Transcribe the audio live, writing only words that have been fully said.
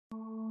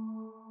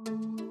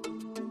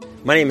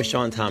My name is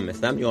Sean Thomas,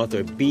 and I'm the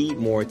author of Be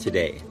More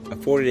Today, a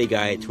 40-day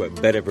guide to a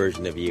better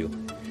version of you.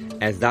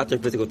 As Doctor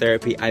of Physical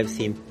Therapy, I've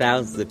seen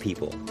thousands of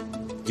people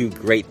do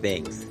great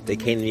things. They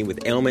came to me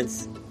with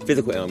ailments,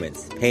 physical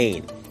ailments,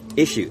 pain,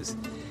 issues,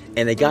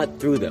 and they got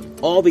through them,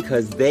 all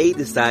because they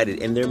decided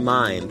in their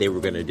mind they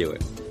were going to do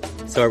it.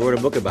 So I wrote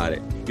a book about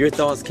it. Your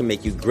thoughts can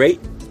make you great,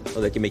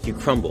 or they can make you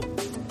crumble.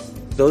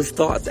 Those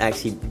thoughts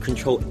actually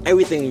control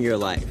everything in your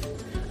life.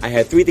 I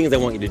have 3 things I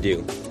want you to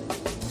do.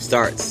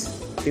 Starts.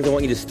 Things I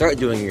want you to start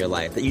doing in your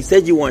life that you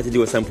said you wanted to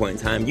do at some point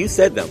in time. You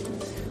said them.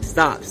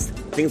 Stops.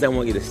 Things I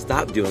want you to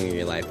stop doing in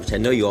your life, which I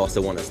know you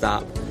also want to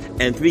stop.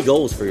 And 3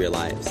 goals for your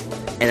lives.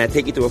 And I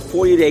take you through a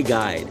 40-day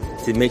guide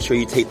to make sure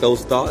you take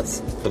those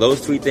thoughts for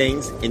those 3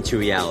 things into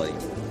reality.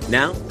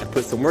 Now, I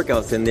put some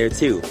workouts in there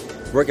too.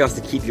 Workouts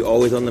to keep you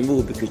always on the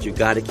move because you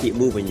got to keep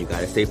moving. You got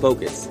to stay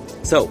focused.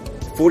 So,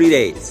 40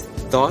 days.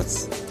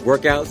 Thoughts,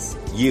 workouts,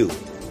 you.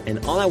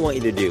 And all I want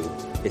you to do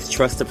is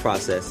trust the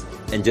process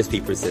and just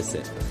be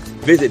persistent.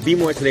 Visit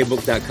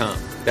BeMoreTodayBook.com.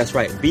 That's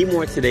right,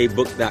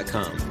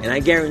 BeMoreTodayBook.com. And I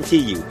guarantee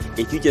you,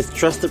 if you just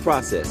trust the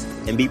process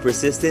and be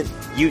persistent,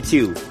 you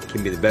too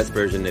can be the best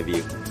version of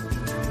you.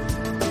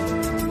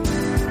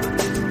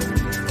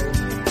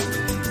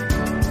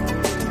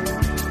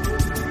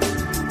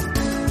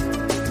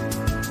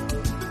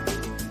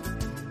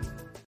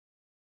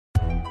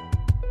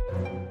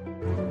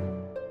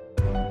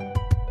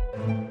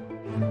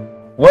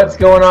 What's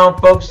going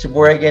on, folks? Your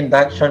boy again,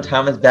 Dr. Sean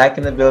Thomas, back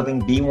in the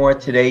building. Be More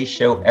Today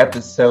show,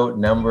 episode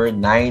number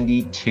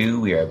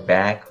 92. We are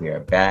back in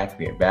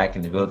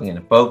the building.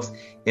 And folks,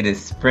 it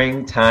is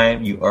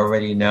springtime. You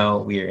already know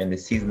we are in the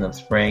season of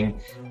spring,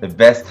 the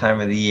best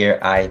time of the year,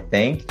 I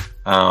think.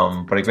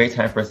 But a great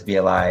time for us to be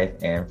alive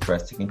and for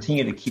us to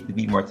continue to keep the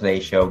Be More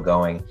Today show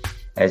going.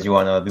 As you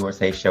all know, the Be More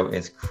Today show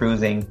is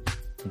cruising,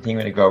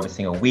 continuing to grow every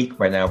single week.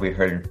 Right now, we're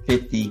heard in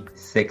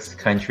 56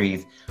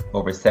 countries,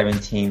 over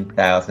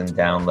 17,000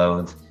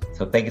 downloads.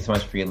 So thank you so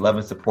much for your love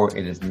and support.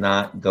 It does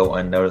not go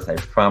unnoticed. I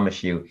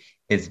promise you,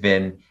 it's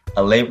been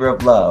a labor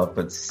of love,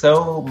 but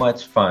so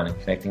much fun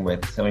connecting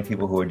with so many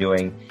people who are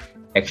doing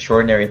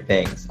extraordinary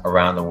things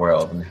around the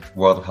world, in the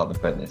world of health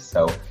and fitness.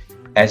 So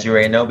as you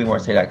already know,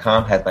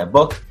 BeMoreToday.com has my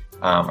book.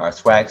 Our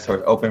swag store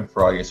is open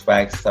for all your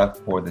swag stuff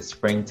for the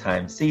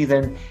springtime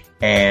season.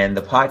 And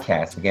the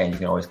podcast, again, you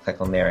can always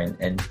click on there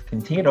and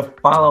continue to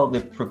follow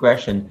the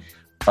progression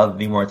of the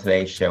Be More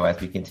Today show as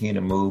we continue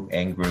to move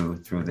and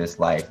groove through this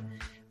life.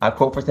 Our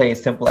quote for today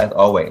is simple as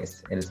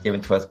always. It is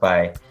given to us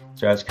by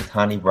Judge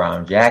Katani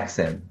Brown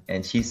Jackson.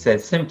 And she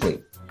says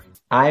simply,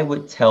 I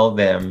would tell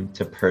them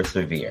to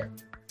persevere,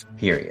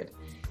 period.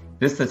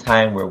 This is a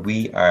time where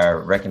we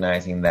are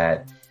recognizing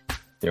that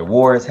there are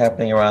wars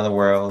happening around the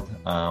world.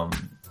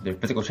 There are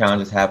physical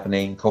challenges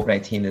happening.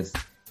 COVID-19 is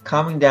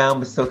calming down,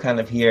 but still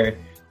kind of here.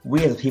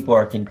 We as people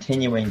are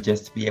continuing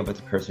just to be able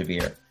to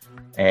persevere.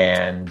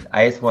 And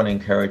I just want to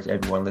encourage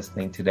everyone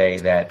listening today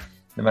that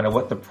no matter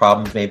what the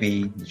problems may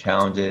be, the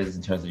challenges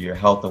in terms of your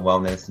health and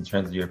wellness, in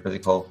terms of your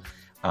physical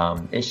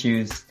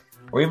issues,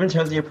 or even in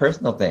terms of your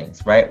personal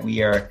things, right?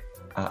 We are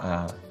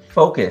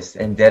focused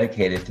and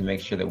dedicated to make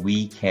sure that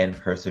we can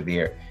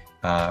persevere.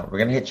 We're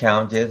going to hit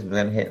challenges. We're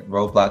going to hit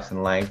roadblocks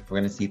in life. We're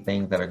going to see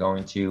things that are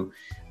going to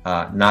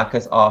knock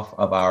us off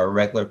of our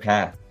regular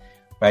path.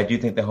 But I do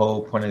think the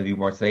whole point of the Be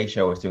More Today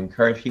show is to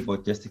encourage people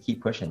just to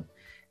keep pushing.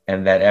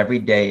 And that every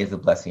day is a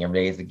blessing,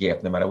 every day is a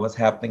gift. No matter what's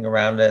happening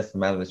around us, no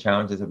matter the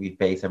challenges that we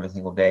face every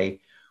single day,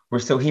 we're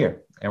still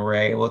here. And we're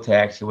able to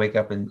actually wake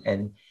up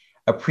and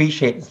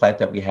appreciate this life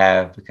that we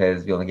have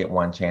because we only get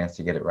one chance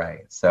to get it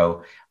right.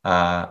 So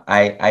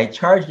I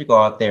charge you to go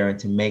out there and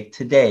to make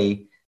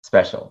today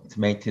special, to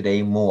make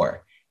today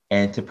more,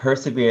 and to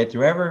persevere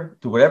through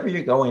whatever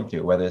you're going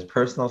through, whether it's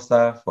personal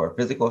stuff or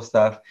physical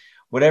stuff,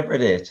 whatever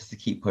it is, just to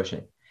keep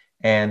pushing.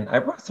 And I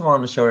brought someone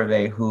on the show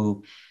today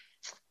who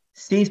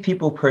sees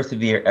people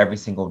persevere every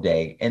single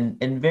day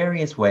in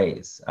various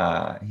ways.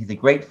 He's a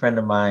great friend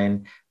of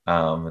mine,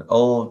 an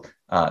old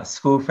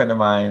school friend of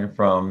mine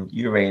from,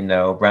 you already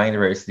know, Brown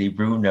University,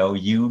 Bruno,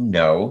 you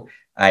know.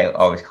 I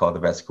always call it the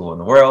best school in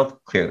the world,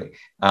 clearly.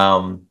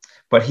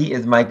 But he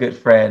is my good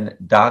friend,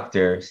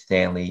 Dr.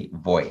 Stanley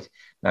Voigt.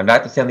 Now,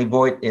 Dr. Stanley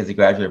Voigt is a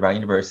graduate of Brown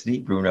University,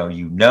 Bruno,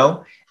 you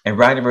know, and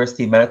Brown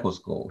University Medical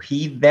School.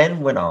 He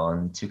then went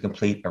on to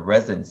complete a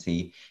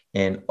residency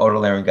in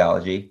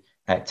otolaryngology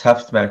at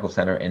Tufts Medical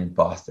Center in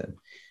Boston.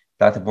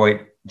 Dr.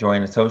 Voigt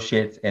joined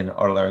associates in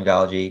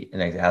otolaryngology in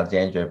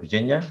Alexandria,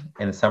 Virginia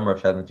in the summer of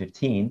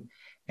 2015.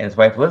 And his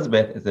wife,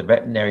 Elizabeth, is a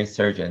veterinary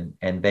surgeon,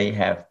 and they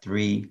have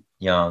 3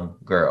 young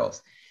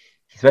girls.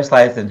 He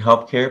specializes in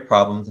healthcare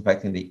problems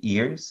affecting the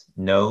ears,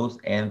 nose,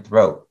 and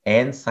throat,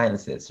 and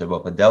sinuses for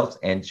both adults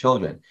and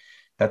children.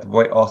 Dr.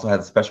 Voigt also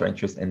has a special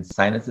interest in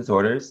sinus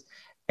disorders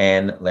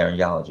and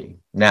laryngology.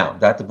 Now,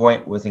 Dr.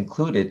 Voigt was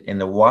included in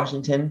the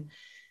Washington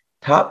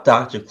Top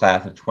Doctor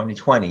Class of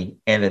 2020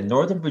 and the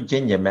Northern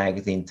Virginia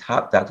Magazine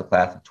Top Doctor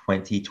Class of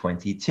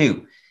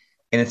 2022.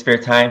 In his spare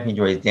time, he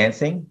enjoys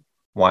dancing,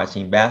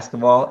 watching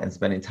basketball, and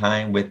spending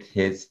time with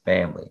his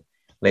family.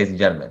 Ladies and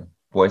gentlemen,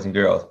 boys and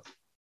girls,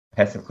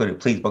 pets included,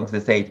 please welcome to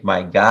the stage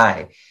my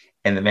guy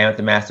and the man with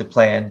the master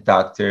plan,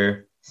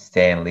 Dr.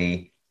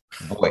 Stanley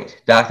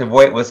Voigt. Dr.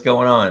 Voigt, what's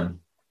going on?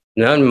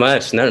 Not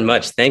much, not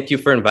much. Thank you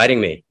for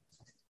inviting me.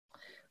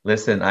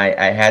 Listen,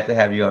 I had to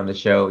have you on the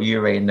show. You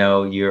already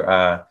know you're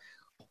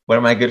one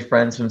of my good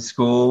friends from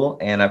school,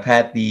 and I've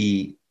had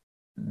the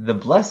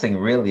blessing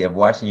really of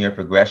watching your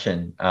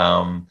progression.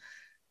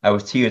 I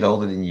was 2 years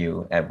older than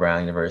you at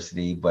Brown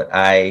University, but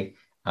I,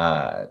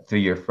 through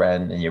your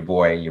friend and your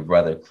boy, your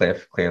brother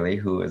Cliff, clearly,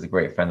 who is a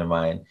great friend of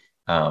mine,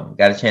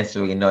 got a chance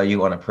to really know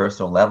you on a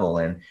personal level.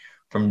 And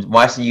from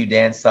watching you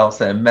dance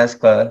salsa and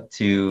mezcla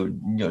to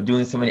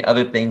doing so many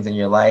other things in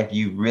your life,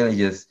 you really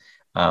just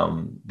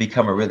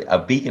become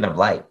a beacon of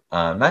light.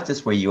 Not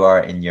just where you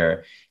are in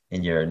your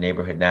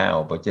neighborhood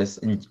now, but just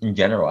in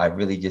general. I've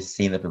really just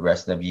seen the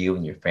progression of you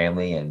and your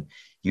family, and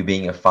you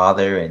being a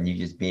father, and you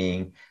just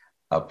being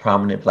a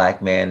prominent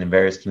Black man in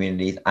various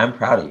communities. I'm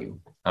proud of you.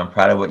 I'm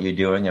proud of what you're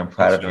doing. I'm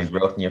proud of your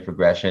growth and your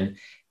progression.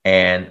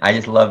 And I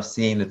just love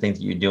seeing the things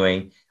that you're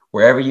doing.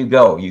 Wherever you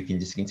go, you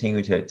can just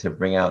continue to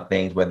bring out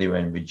things, whether you're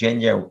in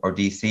Virginia or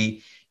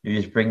DC,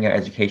 you're just bringing your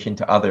education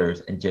to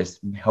others and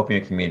just helping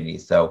your community.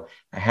 So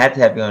I had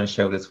to have you on the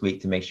show this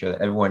week to make sure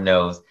that everyone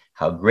knows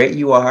how great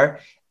you are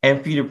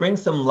and for you to bring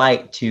some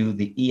light to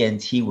the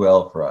ENT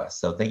world for us.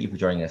 So thank you for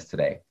joining us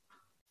today.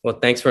 Well,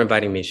 thanks for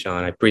inviting me,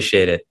 Sean. I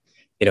appreciate it.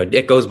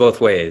 It goes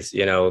both ways.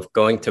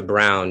 Going to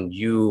Brown,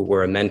 you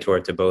were a mentor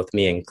to both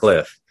me and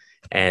Cliff.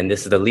 And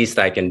this is the least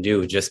I can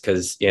do just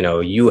because,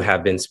 you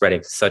have been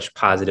spreading such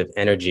positive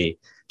energy,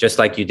 just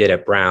like you did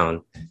at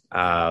Brown.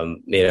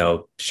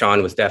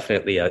 Sean was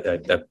definitely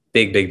a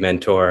big, big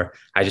mentor.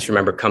 I just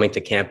remember coming to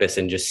campus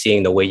and just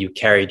seeing the way you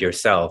carried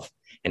yourself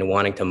and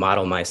wanting to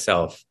model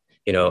myself,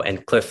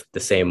 and Cliff the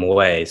same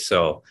way.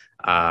 So,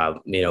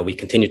 we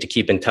continue to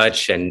keep in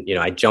touch, and,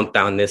 I jumped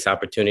on this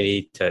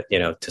opportunity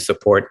to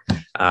support,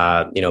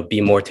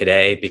 Be More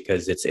Today,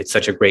 because it's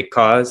such a great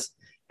cause.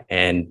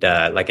 And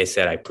like I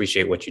said, I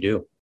appreciate what you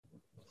do.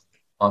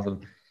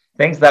 Awesome.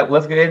 Thanks, Doc.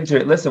 Let's get into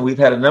it. Listen, we've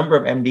had a number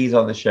of MDs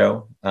on the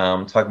show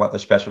talk about their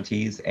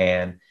specialties.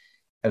 And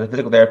as a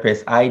physical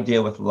therapist, I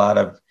deal with a lot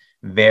of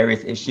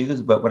various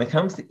issues. But when it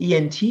comes to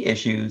ENT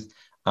issues,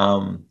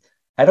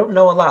 I don't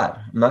know a lot.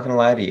 I'm not going to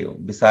lie to you,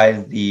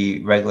 besides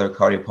the regular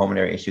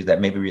cardiopulmonary issues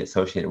that may be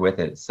associated with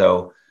it.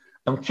 So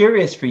I'm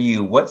curious for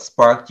you, what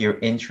sparked your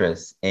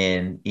interest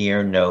in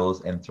ear,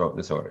 nose, and throat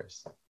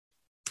disorders?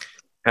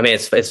 I mean,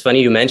 it's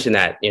funny you mentioned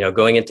that.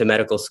 Going into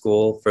medical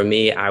school, for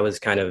me, I was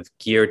kind of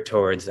geared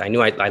towards, I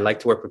knew I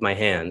liked to work with my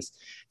hands.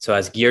 So I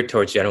was geared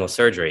towards general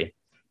surgery.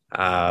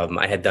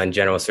 I had done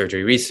general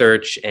surgery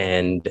research,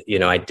 and,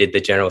 I did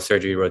the general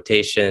surgery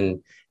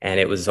rotation, and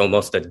it was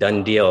almost a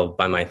done deal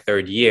by my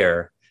third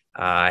year.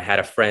 I had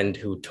a friend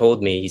who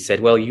told me, he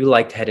said, well, you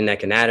liked head and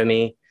neck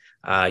anatomy.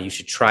 You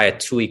should try a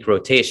 2-week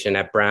rotation.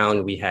 At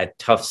Brown, we had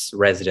Tufts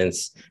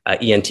residents,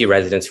 ENT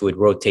residents who would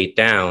rotate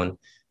down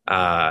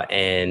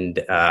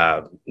and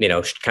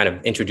kind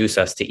of introduce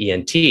us to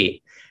ENT.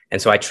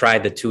 And so I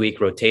tried the 2-week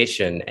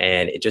rotation,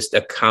 and it just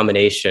a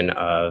combination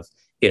of,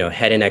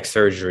 head and neck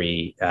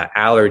surgery,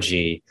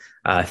 allergy,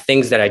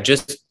 things that I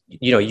just,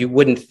 you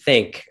wouldn't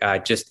think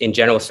just in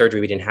general surgery,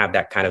 we didn't have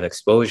that kind of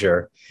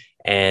exposure.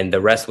 And the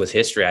rest was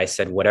history. I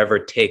said, whatever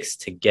it takes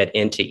to get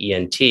into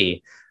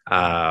ENT,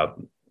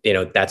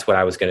 that's what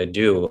I was going to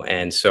do.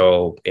 And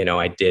so,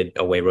 I did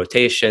away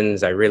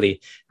rotations. I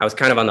was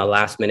kind of on the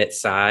last minute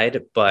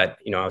side, but,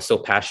 I was so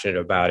passionate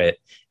about it,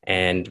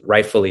 and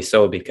rightfully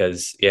so,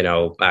 because,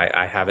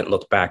 I haven't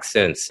looked back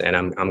since, and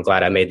I'm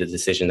glad I made the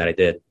decision that I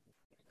did.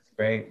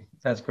 Great.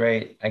 That's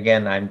great.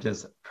 Again, I'm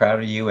just proud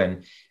of you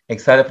and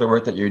excited for the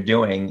work that you're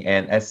doing.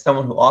 And as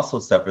someone who also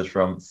suffers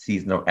from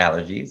seasonal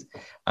allergies,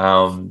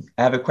 I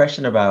have a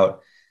question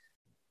about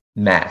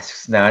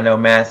masks. Now, I know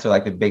masks are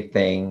like the big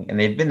thing, and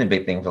they've been the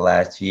big thing for the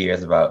last 2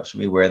 years about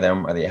should we wear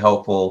them? Are they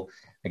helpful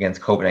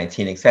against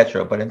COVID-19, et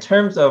cetera? But in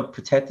terms of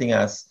protecting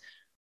us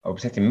or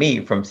protecting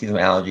me from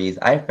seasonal allergies,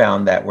 I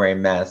found that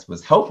wearing masks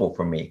was helpful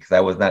for me because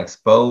I was not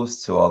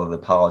exposed to all of the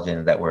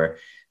pollutions that were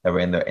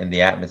in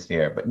the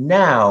atmosphere. But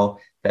now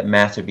that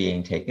masks are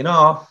being taken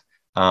off,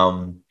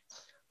 are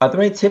there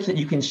any tips that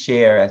you can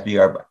share as we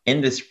are in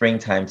the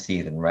springtime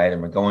season, right?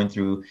 And we're going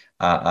through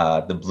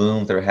the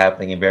blooms that are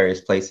happening in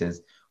various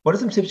places. What are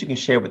some tips you can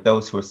share with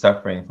those who are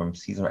suffering from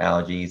seasonal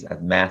allergies as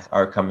masks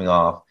are coming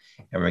off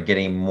and we're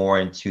getting more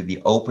into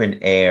the open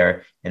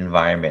air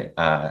environment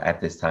at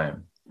this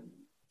time?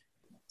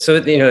 So,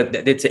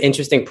 it's an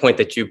interesting point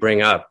that you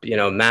bring up.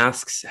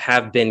 Masks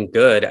have been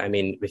good. I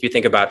mean, if you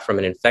think about from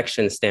an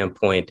infection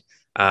standpoint,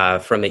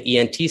 from an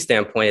ENT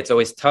standpoint, it's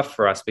always tough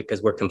for us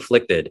because we're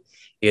conflicted.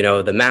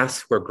 The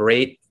masks were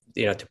great,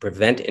 to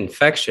prevent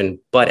infection,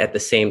 but at the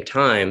same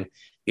time,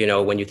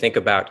 when you think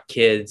about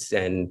kids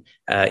and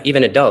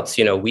even adults,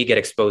 we get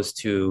exposed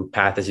to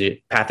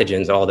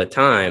pathogens all the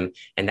time,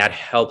 and that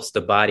helps the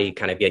body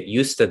kind of get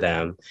used to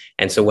them.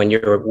 And so when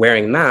you're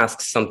wearing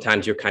masks,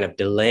 sometimes you're kind of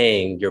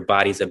delaying your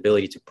body's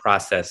ability to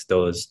process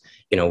those,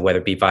 whether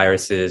it be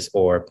viruses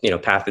or,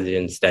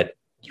 pathogens that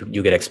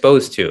you get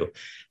exposed to.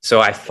 So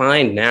I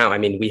find now, I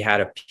mean, we had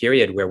a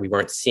period where we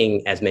weren't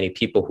seeing as many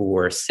people who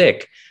were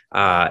sick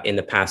in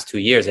the past 2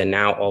 years. And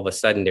now all of a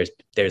sudden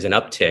there's an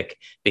uptick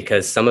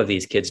because some of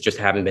these kids just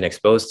haven't been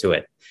exposed to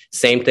it.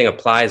 Same thing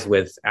applies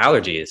with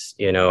allergies.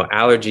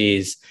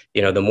 Allergies,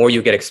 the more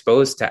you get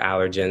exposed to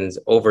allergens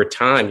over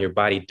time, your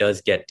body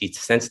does get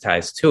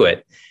desensitized to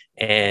it.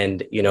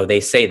 And, they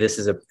say this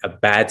is a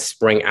bad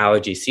spring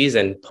allergy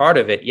season. Part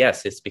of it,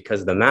 yes, it's because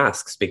of the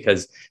masks,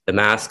 because the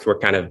masks were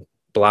kind of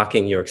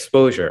blocking your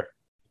exposure.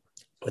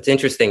 What's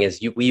interesting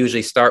is we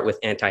usually start with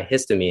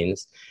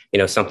antihistamines,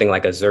 something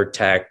like a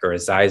Zyrtec or a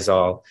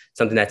Xyzal,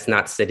 something that's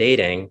not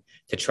sedating,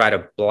 to try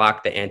to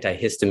block the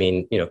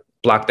antihistamine,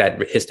 block that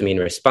histamine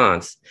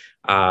response.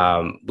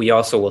 We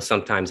also will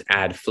sometimes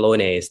add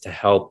Flonase to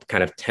help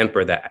kind of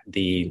temper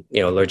the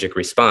allergic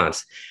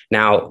response.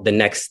 Now, the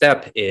next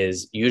step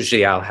is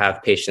usually I'll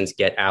have patients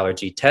get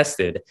allergy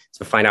tested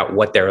to find out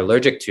what they're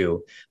allergic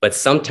to. But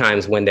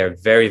sometimes when they're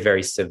very,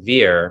 very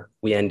severe,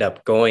 we end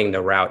up going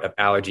the route of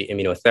allergy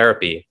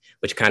immunotherapy,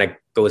 which kind of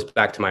goes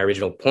back to my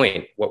original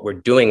point. What we're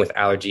doing with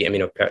allergy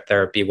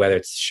immunotherapy, whether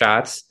it's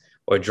shots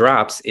or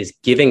drops, is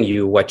giving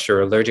you what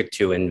you're allergic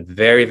to in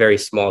very, very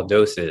small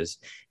doses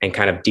and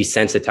kind of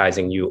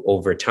desensitizing you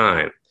over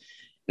time.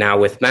 Now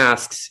with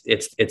masks,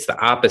 it's the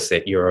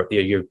opposite. You're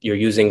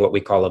using what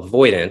we call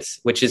avoidance,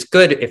 which is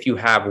good if you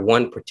have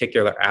one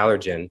particular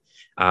allergen.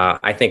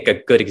 I think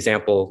a good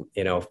example,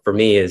 for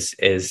me is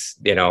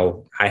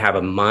I have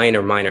a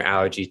minor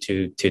allergy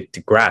to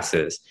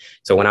grasses.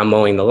 So when I'm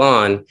mowing the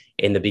lawn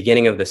in the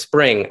beginning of the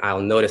spring,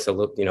 I'll notice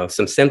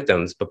some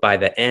symptoms, but by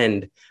the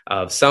end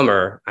of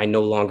summer, I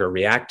no longer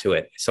react to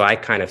it. So I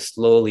kind of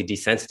slowly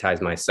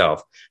desensitize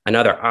myself.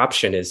 Another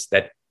option is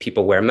that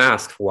people wear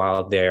masks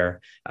while they're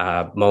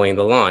mowing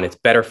the lawn. It's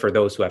better for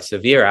those who have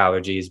severe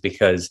allergies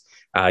because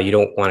you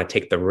don't want to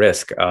take the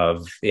risk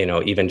of,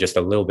 even just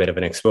a little bit of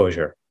an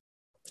exposure.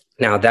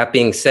 Now, that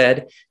being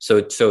said,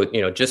 so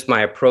just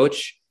my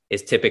approach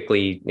is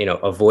typically,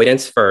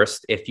 avoidance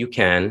first, if you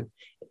can.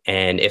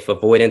 And if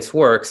avoidance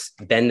works,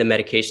 then the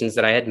medications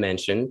that I had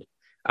mentioned,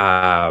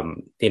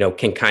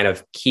 can kind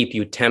of keep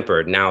you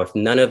tempered. Now, if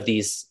none of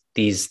these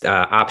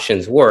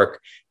options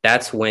work,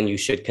 that's when you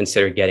should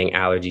consider getting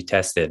allergy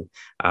tested.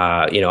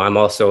 I'm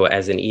also,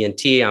 as an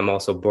ENT, I'm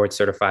also board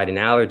certified in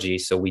allergy.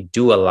 So we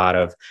do a lot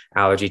of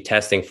allergy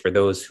testing for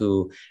those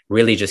who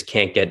really just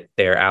can't get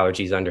their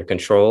allergies under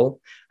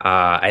control.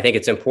 I think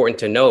it's important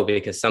to know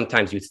because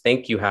sometimes you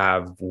think you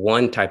have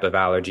one type of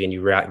allergy and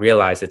you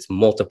realize it's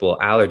multiple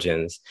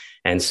allergens.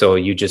 And so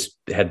you just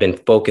have been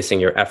focusing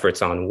your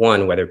efforts on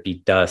one, whether it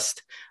be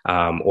dust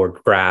or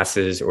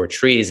grasses or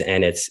trees,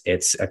 and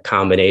it's a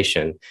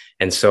combination.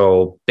 And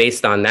so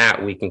based on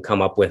that, we can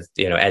come up with,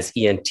 as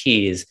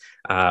ENTs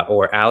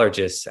or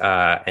allergists,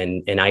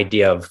 an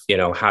idea of,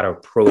 how to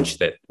approach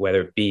that,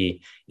 whether it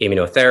be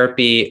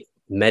immunotherapy,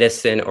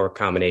 medicine, or a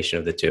combination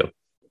of the two.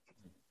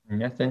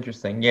 That's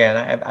interesting.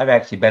 Yeah, and I've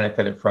actually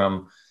benefited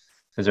from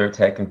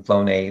Zyrtec and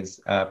Flonase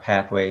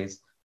pathways.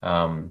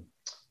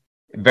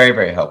 Very,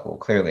 very helpful,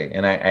 clearly.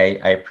 And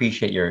I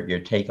appreciate your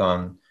take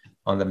on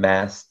the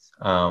masks.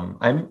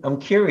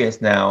 I'm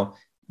curious now.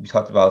 We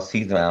talked about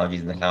seasonal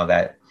allergies and how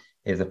that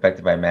is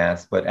affected by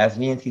masks. But as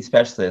an ENT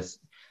specialist,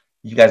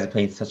 you guys have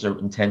played such an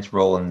intense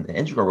role and an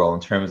integral role in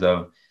terms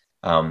of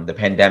the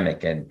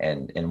pandemic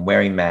and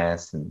wearing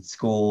masks in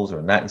schools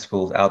or not in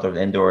schools, outdoors,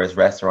 indoors,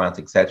 restaurants,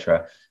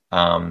 etc.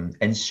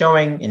 And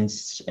showing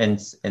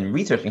and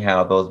researching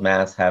how those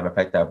masks have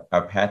affected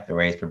our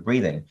pathways for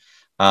breathing.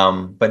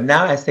 But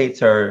now as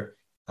states are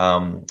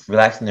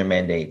relaxing their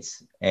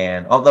mandates,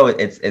 and although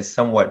it's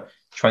somewhat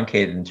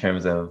truncated in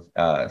terms of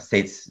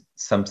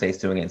some states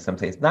doing it and some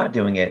states not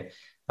doing it,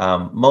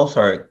 most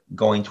are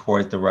going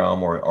towards the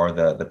realm or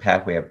the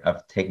pathway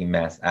of taking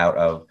masks out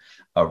of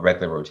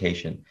regular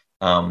rotation.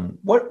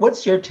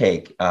 What's your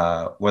take,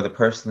 whether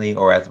personally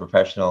or as a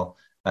professional,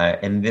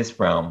 in this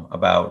realm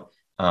about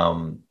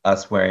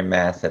us wearing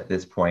masks at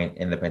this point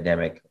in the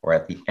pandemic or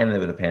at the end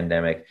of the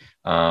pandemic,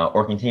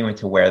 or continuing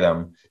to wear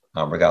them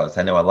regardless?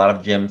 I know a lot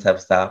of gyms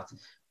have stopped,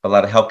 but a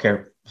lot of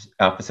healthcare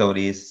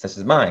facilities such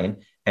as mine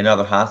and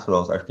other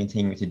hospitals are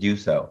continuing to do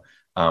so.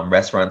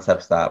 Restaurants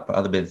have stopped, but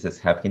other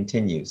businesses have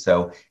continued.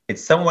 So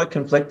it's somewhat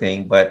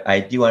conflicting, but I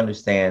do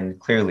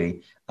understand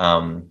clearly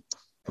the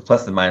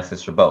plus and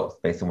minuses for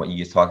both based on what you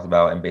just talked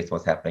about and based on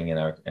what's happening in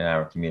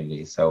our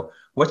community. So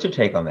what's your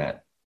take on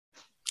that?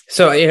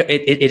 So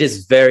it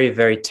is very,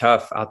 very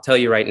tough. I'll tell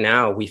you right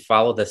now, we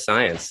follow the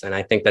science. And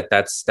I think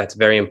that's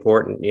very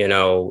important.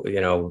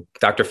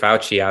 Dr.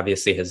 Fauci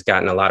obviously has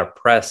gotten a lot of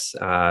press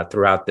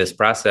throughout this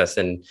process.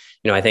 And,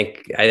 I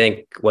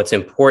think what's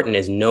important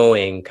is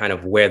knowing kind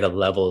of where the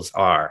levels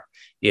are.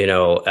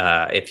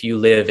 If you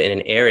live in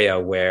an area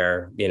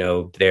where,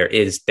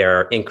 there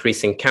are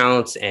increasing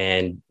counts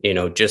and,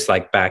 just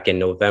like back in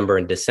November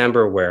and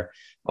December where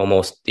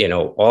almost,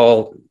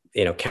 all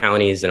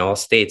counties and all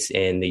states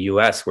in the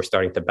US were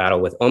starting to battle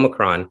with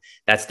Omicron,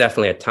 that's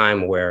definitely a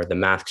time where the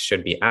masks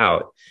should be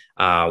out.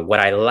 What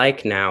I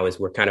like now is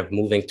we're kind of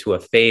moving to a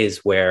phase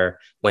where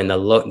when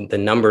the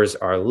numbers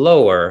are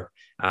lower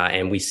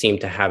and we seem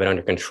to have it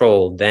under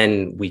control,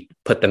 then we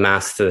put the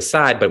masks to the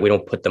side, but we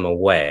don't put them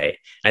away.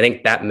 I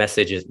think that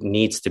message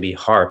needs to be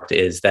harped,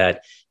 is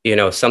that,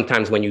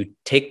 sometimes when you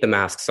take the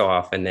masks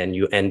off and then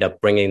you end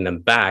up bringing them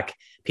back,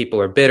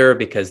 people are bitter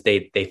because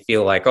they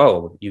feel like,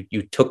 oh,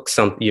 you're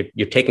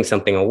taking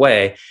something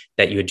away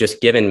that you had just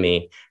given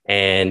me.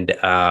 And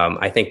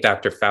I think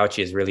Dr.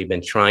 Fauci has really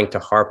been trying to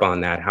harp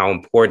on that, how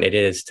important it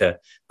is to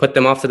put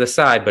them off to the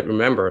side. But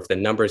remember, if the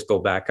numbers go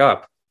back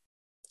up,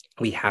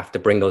 we have to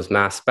bring those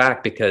masks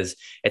back, because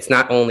it's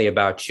not only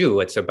about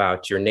you, it's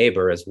about your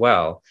neighbor as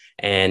well.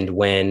 And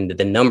when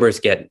the numbers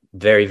get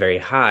very, very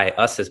high,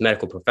 us as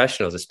medical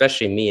professionals,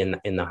 especially me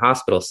in the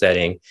hospital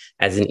setting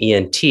as an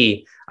ENT,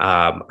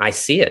 I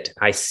see it.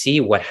 I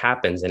see what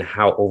happens and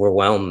how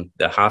overwhelmed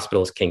the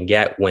hospitals can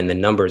get when the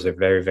numbers are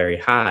very, very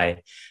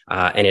high,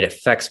 and it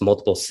affects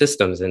multiple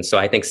systems. And so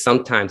I think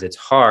sometimes it's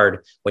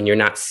hard when you're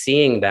not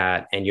seeing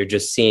that and you're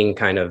just seeing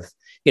kind of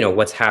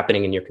what's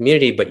happening in your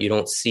community, but you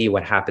don't see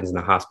what happens in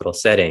the hospital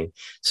setting.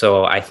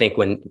 So I think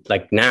when,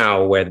 like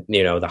now, where,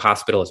 the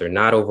hospitals are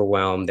not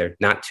overwhelmed, there are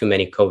not too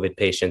many COVID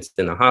patients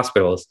in the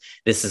hospitals,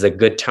 this is a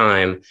good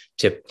time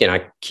to,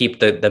 keep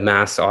the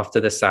masks off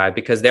to the side,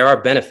 because there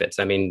are benefits.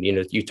 I mean,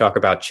 you talk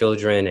about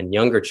children and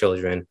younger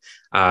children,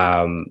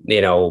 having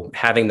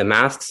the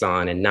masks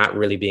on and not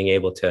really being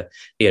able to,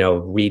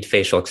 read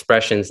facial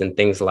expressions and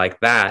things like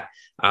that.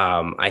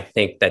 I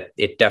think that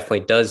it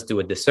definitely does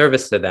do a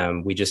disservice to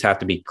them. We just have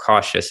to be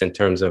cautious in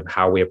terms of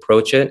how we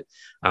approach it.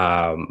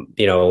 I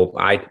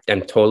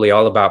am totally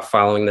all about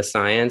following the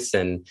science,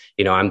 and,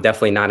 I'm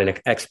definitely not an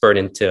expert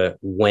into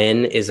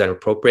when is an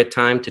appropriate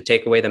time to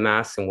take away the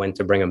masks and when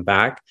to bring them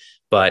back.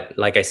 But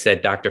like I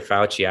said, Dr.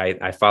 Fauci,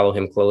 I follow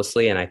him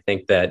closely, and I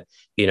think that,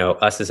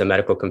 us as a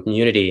medical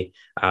community,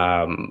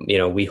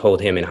 we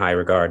hold him in high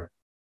regard.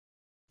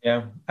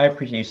 Yeah, I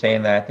appreciate you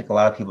saying that. I think a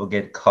lot of people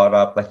get caught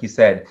up, like you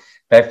said,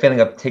 that feeling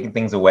of taking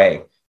things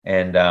away.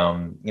 And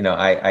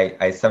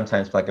I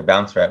sometimes feel like a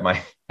bouncer at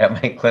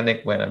my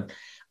clinic when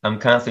I'm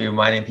constantly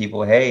reminding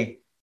people, hey,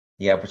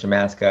 you gotta put your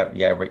mask up,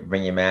 you gotta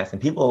bring your mask.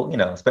 And people,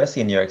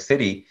 especially in New York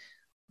City,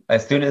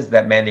 as soon as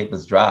that mandate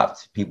was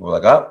dropped, people were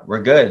like, oh,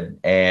 we're good.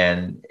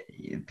 And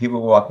people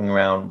were walking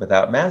around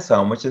without masks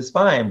on, which is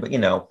fine. But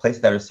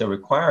places that are still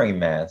requiring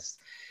masks,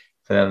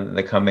 for them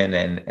to come in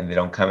and they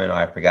don't come in, oh,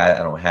 I forgot it,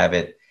 I don't have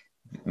it.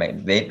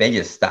 They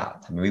just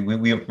stopped. I mean,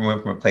 we went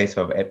from a place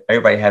where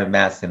everybody had a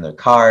mask in their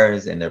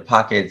cars, in their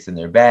pockets, in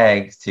their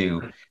bags,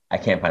 to I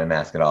can't find a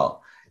mask at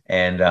all.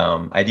 And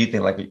I do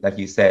think, like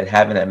you said,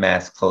 having that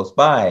mask close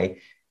by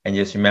and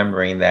just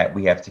remembering that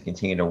we have to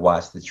continue to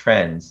watch the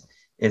trends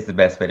is the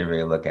best way to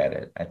really look at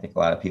it. I think a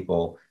lot of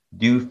people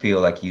do feel,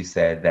 like you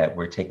said, that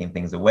we're taking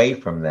things away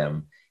from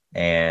them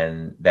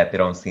and that they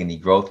don't see any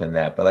growth in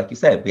that. But like you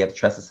said, we have to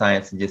trust the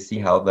science and just see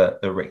how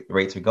the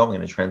rates are going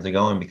and the trends are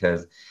going,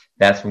 because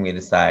that's when we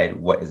decide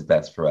what is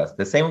best for us.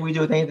 The same way we do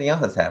with anything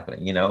else that's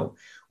happening.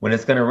 When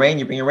it's going to rain,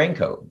 you bring a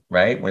raincoat,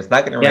 right? When it's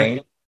not going to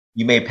rain,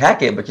 you may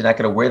pack it, but you're not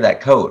going to wear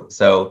that coat.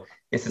 So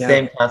it's the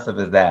same concept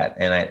as that.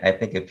 And I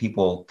think if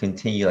people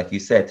continue, like you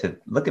said, to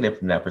look at it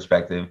from that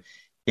perspective,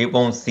 it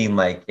won't seem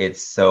like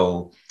it's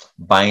so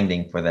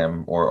binding for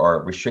them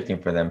or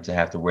restricting for them to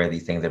have to wear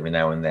these things every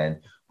now and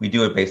then. We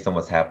do it based on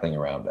what's happening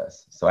around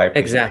us. So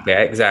Exactly.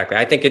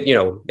 I think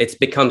it's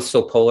become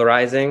so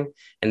polarizing,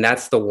 and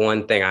that's the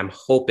one thing I'm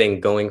hoping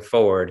going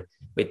forward.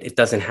 It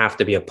doesn't have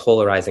to be a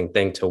polarizing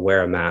thing to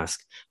wear a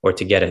mask or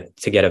to get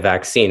a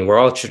vaccine. We're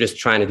all just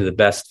trying to do the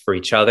best for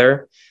each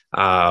other.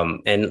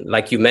 And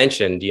like you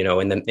mentioned, in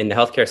the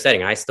healthcare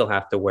setting, I still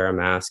have to wear a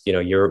mask.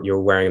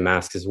 You're wearing a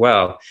mask as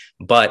well.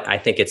 But I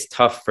think it's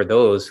tough for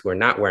those who are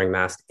not wearing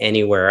masks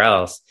anywhere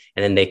else.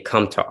 And then they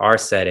come to our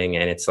setting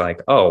and it's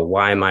like, oh,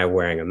 why am I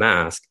wearing a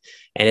mask?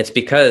 And it's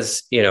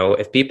because,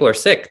 if people are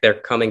sick, they're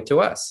coming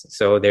to us.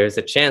 So there's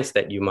a chance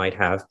that you might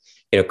have,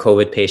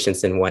 COVID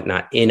patients and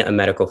whatnot in a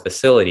medical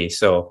facility.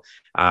 So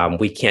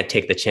we can't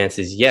take the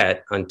chances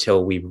yet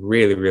until we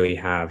really, really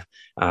have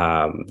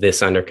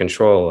this under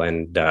control.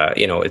 And,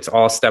 it's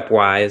all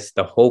stepwise.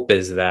 The hope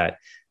is that,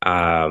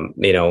 in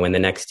the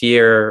next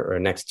year or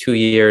next 2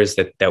 years,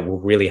 that we'll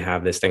really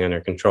have this thing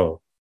under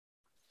control.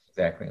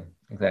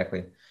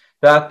 Exactly.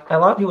 Doc, a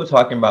lot of people are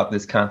talking about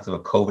this concept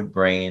of COVID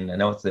brain. I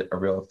know it's a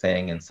real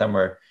thing, and some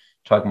are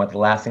talking about the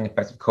lasting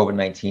effects of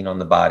COVID-19 on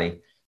the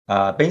body.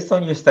 Based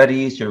on your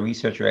studies, your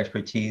research, your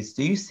expertise,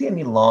 do you see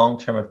any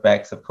long-term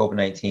effects of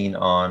COVID-19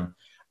 on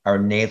our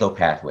nasal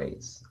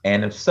pathways?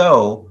 And if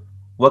so,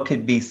 what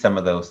could be some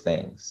of those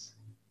things?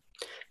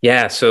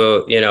 Yeah,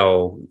 so,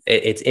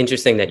 it's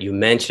interesting that you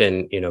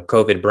mentioned,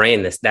 COVID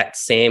brain, that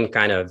same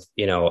kind of,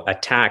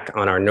 attack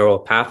on our neural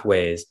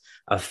pathways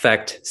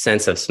affect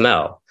sense of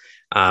smell.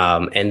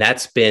 And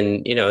that's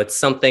been, it's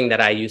something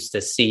that I used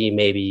to see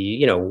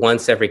maybe,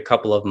 once every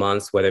couple of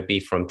months, whether it be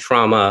from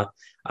trauma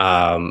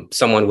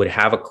someone would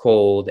have a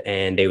cold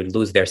and they would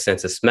lose their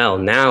sense of smell.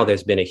 Now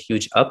there's been a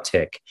huge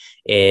uptick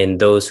in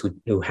those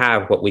who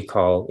have what we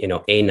call,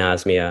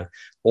 anosmia,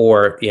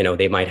 or,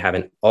 they might have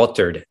an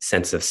altered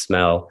sense of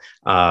smell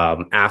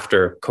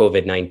after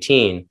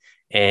COVID-19.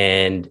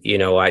 And,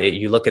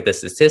 you look at the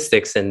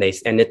statistics and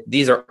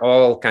these are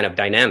all kind of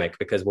dynamic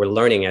because we're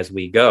learning as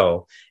we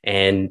go.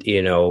 And,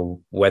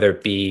 whether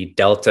it be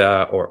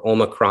Delta or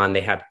Omicron,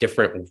 they have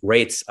different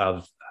rates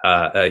of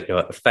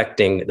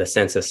affecting the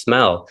sense of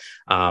smell.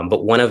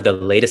 But one of the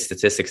latest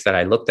statistics that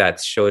I looked at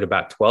showed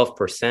about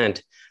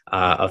 12%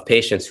 of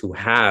patients who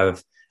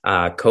have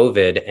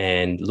COVID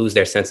and lose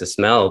their sense of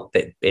smell,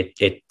 that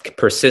it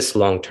persists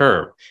long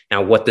term.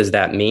 Now, what does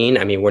that mean?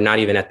 I mean, we're not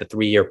even at the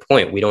 3-year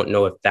point. We don't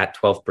know if that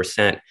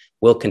 12%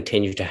 will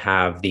continue to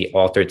have the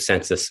altered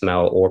sense of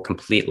smell or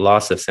complete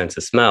loss of sense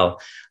of smell.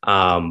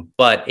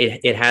 But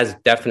it has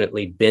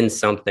definitely been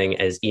something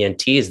as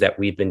ENTs that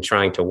we've been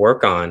trying to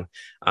work on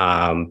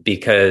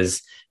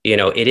because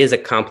it is a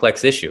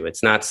complex issue.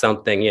 It's not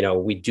something,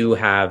 we do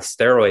have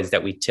steroids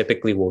that we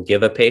typically will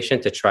give a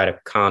patient to try to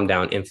calm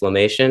down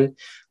inflammation.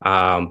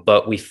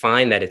 But we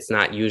find that it's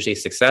not usually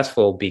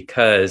successful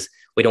because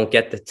we don't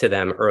get to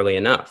them early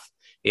enough.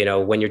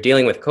 When you're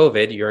dealing with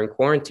COVID, you're in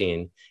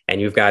quarantine and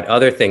you've got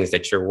other things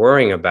that you're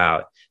worrying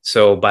about.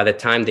 So by the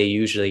time they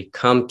usually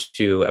come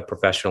to a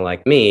professional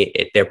like me,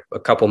 they're a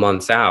couple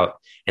months out.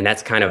 And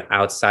that's kind of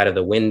outside of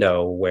the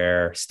window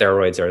where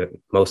steroids are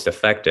most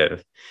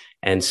effective.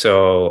 And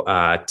so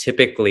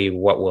typically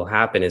what will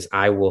happen is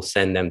I will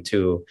send them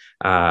to,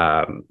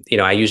 I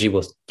usually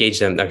will gauge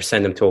them or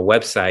send them to a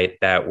website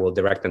that will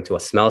direct them to a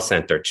smell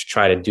center to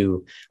try to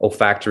do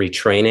olfactory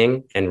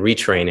training and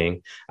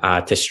retraining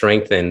to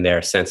strengthen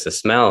their sense of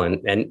smell.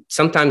 And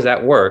sometimes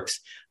that works.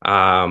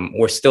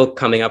 We're still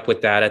coming up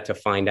with data to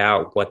find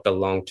out what the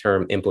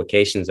long-term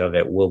implications of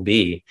it will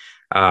be.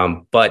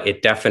 But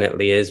it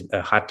definitely is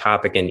a hot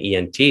topic in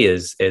ENT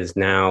is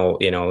now,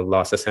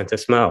 loss of sense of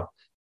smell.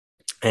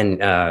 And,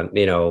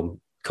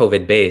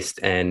 COVID based.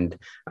 And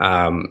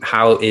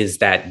how is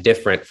that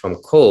different from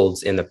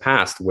colds in the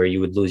past where you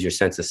would lose your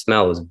sense of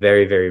smell? It was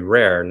very, very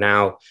rare.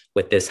 Now,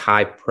 with this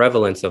high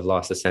prevalence of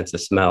loss of sense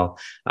of smell,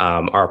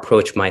 our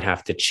approach might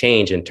have to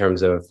change in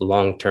terms of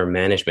long-term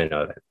management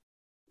of it.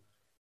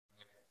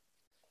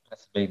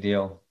 That's a big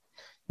deal.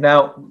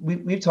 Now,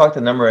 we've talked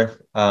a number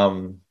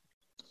of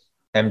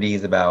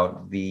MDs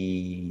about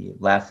the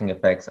lasting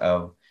effects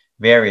of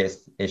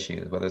various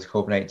issues, whether it's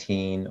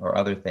COVID-19 or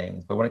other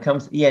things. But when it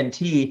comes to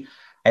ENT,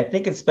 I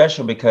think it's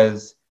special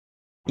because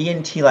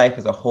ENT life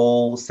is a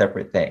whole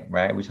separate thing,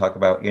 right? We talk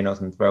about ear, nose,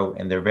 and throat,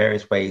 and there are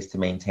various ways to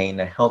maintain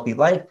a healthy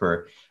life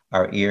for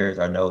our ears,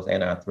 our nose,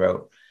 and our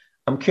throat.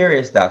 I'm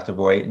curious, Dr.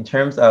 Voigt, in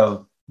terms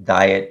of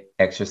diet,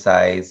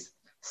 exercise,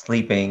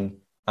 sleeping,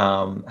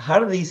 how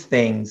do these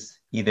things,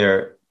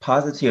 either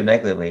positively or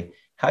negatively,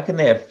 how can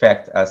they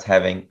affect us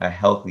having a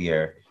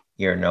healthier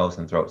ear, nose,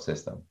 and throat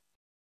system?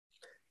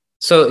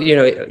 So, you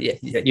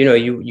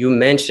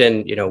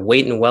mentioned,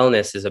 weight and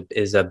wellness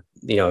is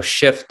a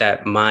shift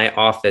that my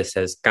office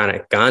has kind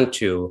of gone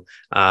to.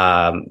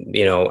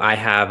 I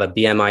have a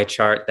BMI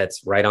chart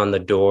that's right on the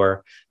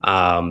door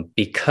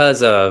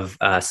because of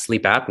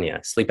sleep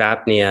apnea. Sleep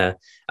apnea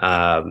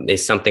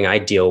is something I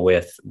deal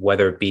with,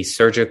 whether it be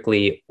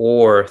surgically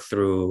or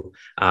through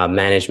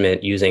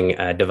management using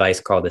a device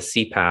called a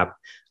CPAP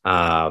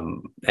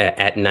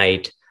at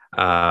night.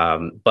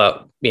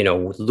 But,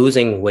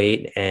 losing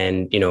weight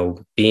and,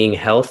 being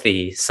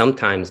healthy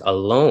sometimes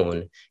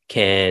alone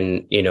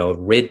can,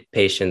 rid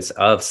patients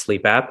of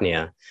sleep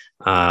apnea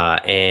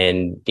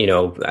and,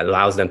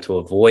 allows them to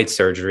avoid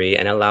surgery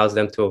and allows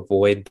them to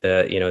avoid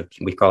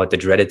we call it the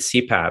dreaded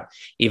CPAP,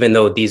 even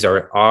though these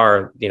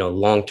are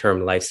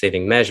long-term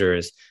life-saving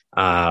measures.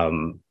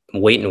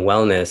 Weight and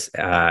wellness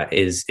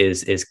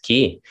is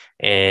key.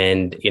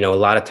 And, a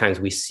lot of times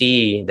we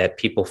see that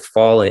people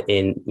fall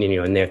in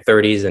their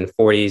 30s and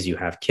 40s, you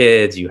have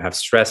kids, you have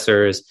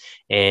stressors,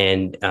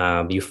 and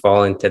you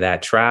fall into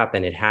that trap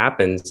and it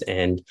happens.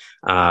 And,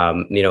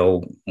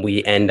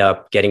 we end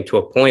up getting to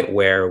a point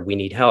where we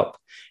need help.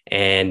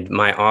 And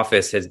my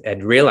office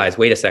had realized,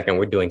 wait a second,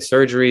 we're doing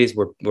surgeries,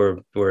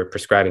 we're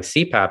prescribing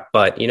CPAP,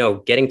 but,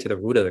 getting to the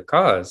root of the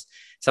cause.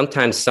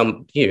 Sometimes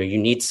you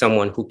need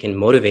someone who can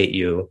motivate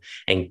you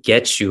and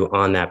get you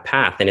on that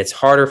path. And it's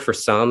harder for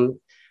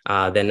some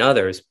than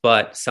others,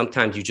 but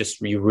sometimes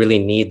you really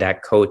need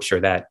that coach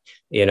or that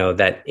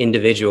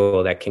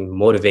individual that can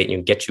motivate you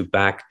and get you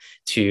back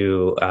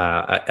to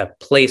a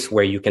place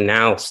where you can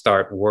now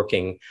start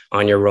working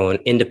on your own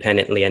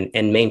independently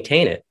and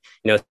maintain it.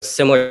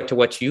 Similar to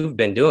what you've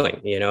been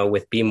doing,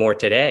 with Be More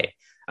Today.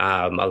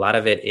 A lot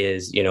of it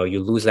is, you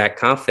lose that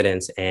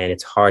confidence and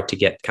it's hard to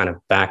get kind of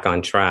back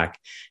on track.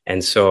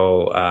 And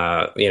so,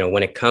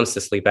 when it comes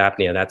to sleep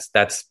apnea,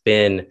 that's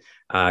been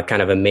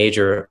kind of a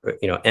major,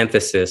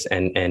 emphasis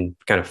and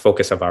kind of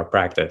focus of our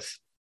practice.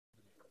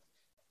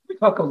 We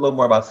talk a little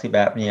more about sleep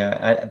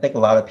apnea. I think a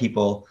lot of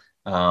people,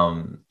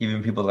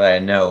 even people that I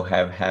know,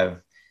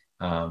 have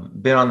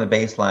been on the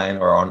baseline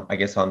or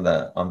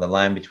on the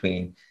line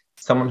between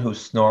someone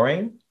who's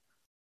snoring,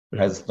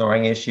 has a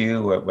snoring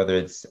issue, or whether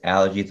it's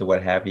allergies or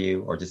what have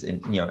you, or just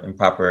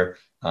improper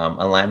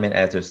alignment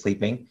as they're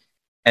sleeping,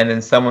 and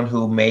then someone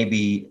who may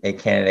be a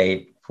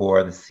candidate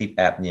for the sleep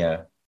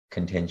apnea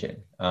contingent.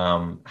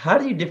 How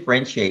do you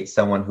differentiate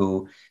someone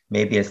who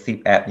may be a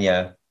sleep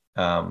apnea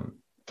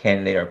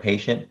candidate or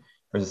patient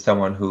versus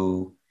someone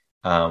who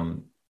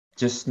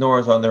just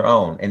snores on their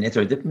own? And is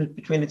there a difference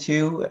between the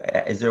two?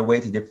 Is there a way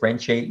to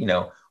differentiate,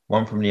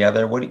 one from the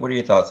other? What are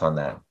your thoughts on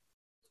that?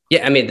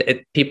 Yeah, I mean,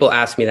 people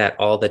ask me that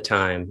all the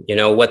time.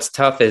 What's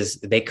tough is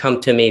they come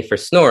to me for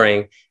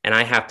snoring and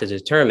I have to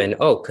determine,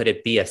 could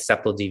it be a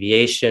septal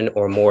deviation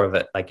or more of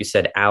a, like you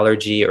said,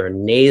 allergy or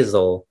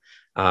nasal,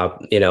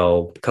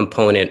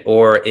 component,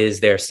 or is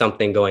there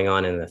something going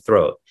on in the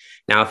throat?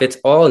 Now, if it's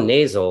all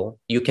nasal,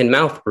 you can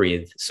mouth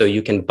breathe, so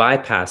you can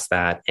bypass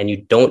that and you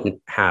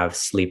don't have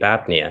sleep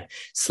apnea.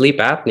 Sleep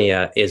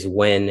apnea is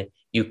when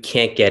you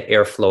can't get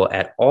airflow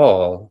at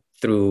all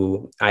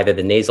through either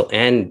the nasal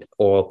and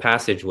oral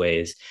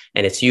passageways.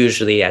 And it's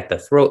usually at the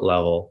throat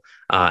level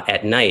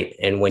at night.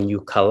 And when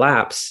you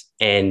collapse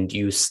and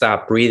you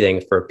stop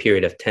breathing for a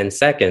period of 10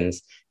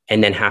 seconds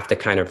and then have to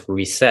kind of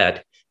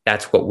reset,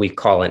 that's what we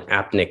call an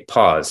apneic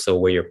pause. So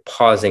where you're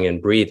pausing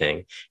and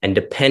breathing. And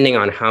depending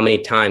on how many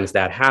times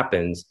that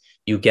happens,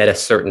 you get a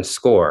certain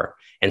score.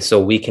 And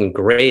so we can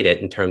grade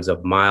it in terms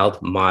of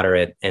mild,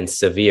 moderate, and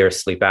severe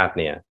sleep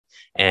apnea.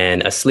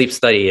 And a sleep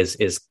study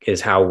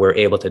is how we're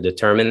able to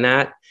determine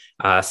that.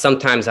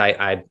 Sometimes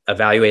I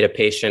evaluate a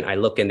patient, I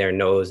look in their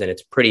nose and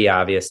it's pretty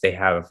obvious they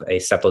have a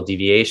septal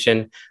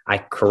deviation. I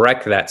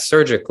correct that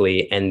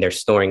surgically and their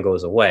snoring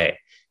goes away.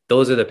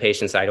 Those are the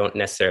patients I don't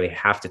necessarily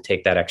have to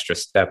take that extra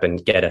step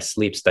and get a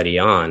sleep study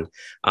on.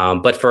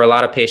 But for a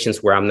lot of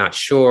patients where I'm not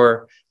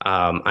sure,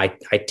 I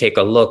take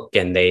a look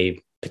and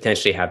they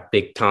potentially have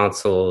big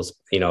tonsils,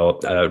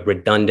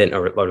 redundant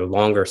or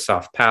longer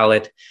soft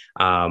palate,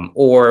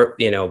 or,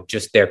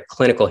 just their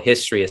clinical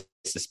history is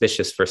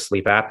suspicious for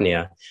sleep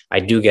apnea. I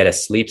do get a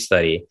sleep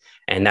study.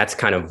 And that's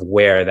kind of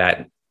where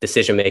that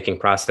decision-making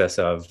process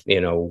of,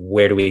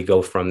 where do we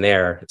go from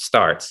there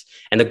starts.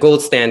 And the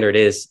gold standard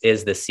is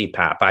the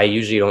CPAP. I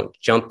usually don't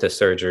jump to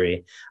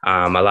surgery.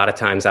 A lot of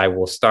times I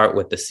will start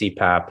with the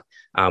CPAP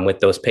with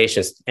those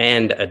patients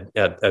and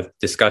a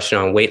discussion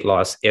on weight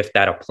loss if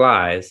that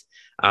applies.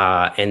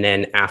 And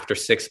then after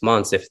 6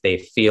 months, if they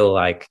feel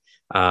like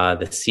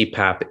the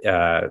CPAP,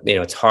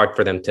 it's hard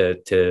for them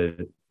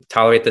to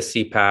tolerate the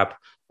CPAP,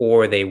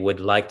 or they would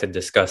like to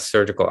discuss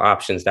surgical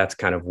options, that's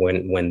kind of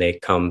when they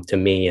come to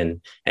me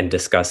and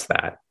discuss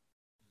that.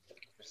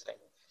 Interesting.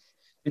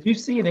 Did you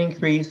see an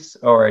increase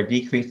or a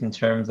decrease in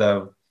terms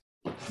of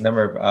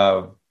number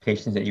of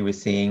patients that you were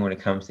seeing when it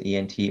comes to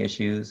ENT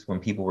issues, when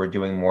people were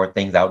doing more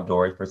things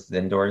outdoors versus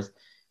indoors?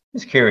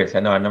 Just curious.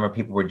 I know a number of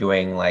people were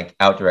doing like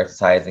outdoor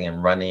exercising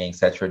and running,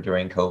 etc.,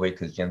 during COVID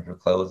because gyms were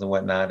closed and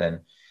whatnot.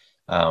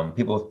 And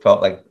people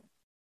felt like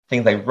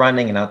things like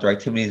running and outdoor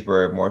activities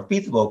were more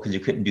feasible because you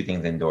couldn't do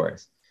things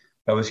indoors.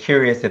 But I was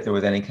curious if there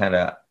was any kind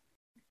of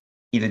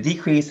either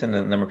decrease in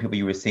the number of people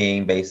you were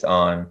seeing based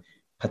on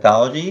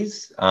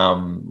pathologies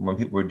when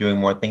people were doing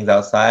more things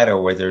outside,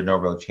 or was there no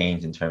real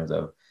change in terms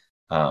of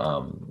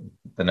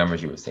the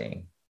numbers you were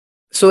seeing?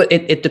 So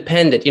it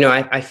depended.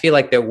 I feel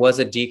like there was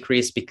a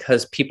decrease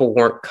because people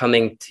weren't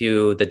coming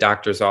to the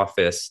doctor's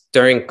office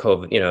during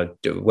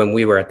COVID, when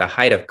we were at the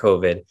height of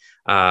COVID,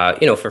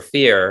 for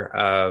fear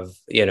of,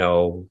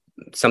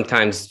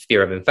 sometimes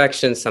fear of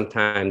infection,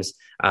 sometimes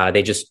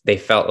they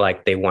felt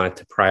like they wanted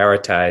to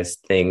prioritize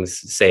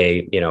things,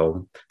 say,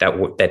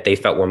 that they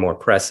felt were more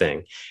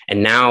pressing.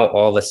 And now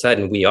all of a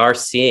sudden we are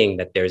seeing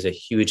that there's a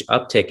huge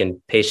uptick in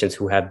patients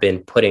who have been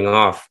putting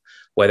off,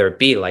 whether it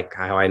be like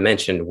how I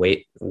mentioned,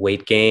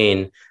 weight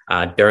gain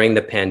during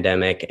the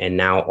pandemic, and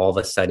now all of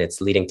a sudden it's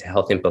leading to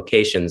health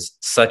implications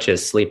such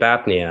as sleep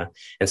apnea.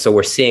 And so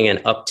we're seeing an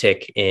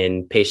uptick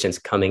in patients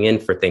coming in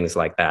for things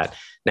like that.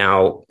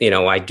 Now,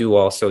 I do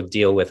also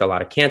deal with a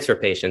lot of cancer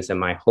patients, and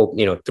my hope,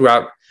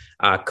 throughout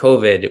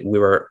COVID, we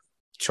were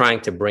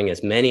trying to bring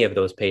as many of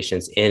those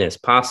patients in as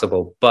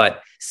possible,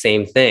 but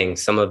same thing,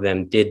 some of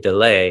them did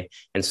delay.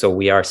 And so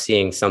we are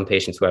seeing some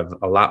patients who have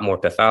a lot more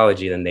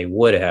pathology than they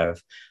would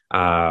have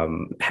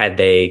had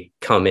they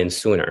come in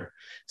sooner.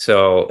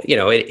 So,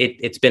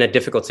 it's been a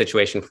difficult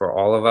situation for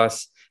all of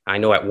us. I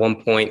know at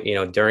one point,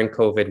 during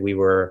COVID, we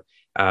were,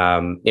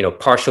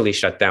 partially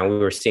shut down. We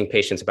were seeing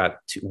patients about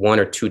 1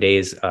 or 2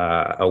 days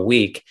a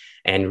week,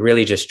 and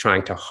really just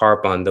trying to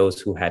harp on those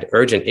who had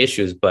urgent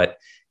issues. But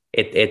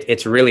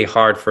it's really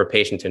hard for a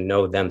patient to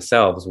know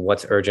themselves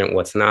what's urgent,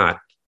 what's not.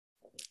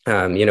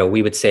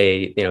 We would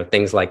say,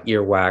 things like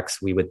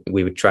earwax,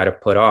 we would try to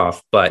put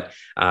off, but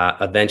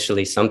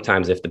eventually,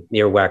 sometimes if the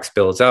earwax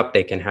builds up,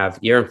 they can have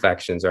ear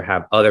infections or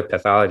have other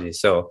pathologies.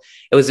 So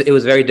it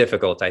was very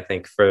difficult, I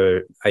think,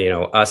 for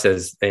us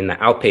as in the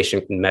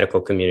outpatient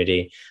medical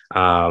community,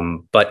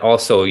 but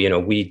also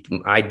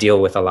I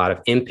deal with a lot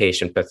of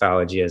inpatient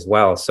pathology as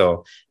well.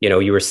 So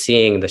you were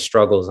seeing the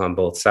struggles on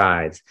both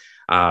sides.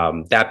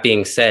 That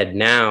being said,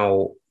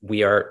 now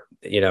we are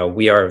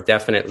we are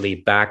definitely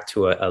back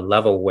to a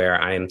level where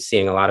I am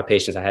seeing a lot of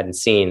patients I hadn't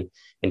seen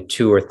in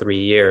 2 or 3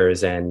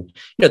 years. And,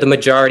 the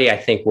majority, I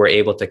think, we're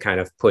able to kind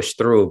of push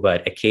through,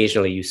 but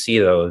occasionally you see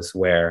those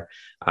where,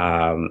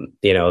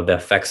 the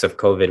effects of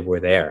COVID were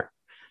there.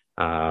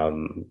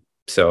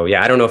 So,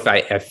 yeah, I don't know if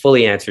I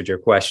fully answered your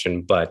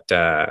question, but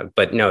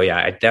no, yeah,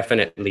 I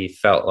definitely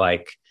felt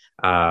like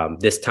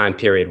this time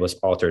period was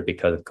altered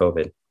because of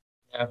COVID.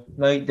 Yeah,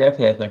 no, you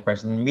definitely have no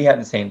question. We had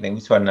the same thing. We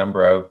saw a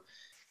number of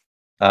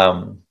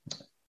um,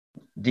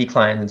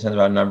 declines in terms of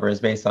our numbers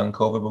based on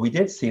COVID, but we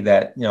did see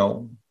that,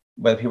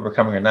 whether people were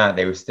coming or not,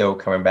 they were still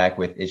coming back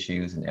with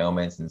issues and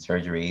ailments and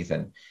surgeries,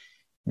 and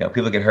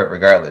people get hurt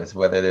regardless,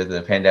 whether there's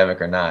a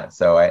pandemic or not.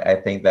 So I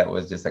think that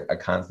was just a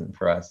constant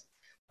for us.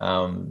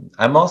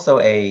 I'm also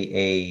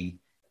a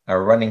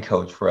running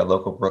coach for a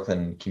local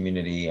Brooklyn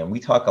community, and we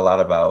talk a lot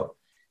about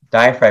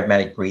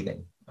diaphragmatic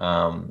breathing.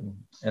 And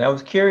I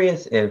was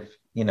curious if,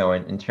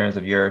 in terms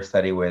of your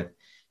study with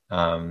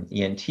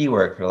ENT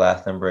work for the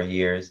last number of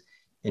years,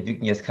 if you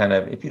can just kind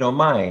of, if you don't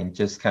mind,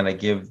 just kind of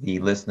give the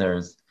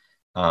listeners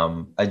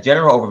a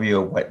general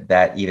overview of what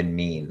that even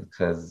means,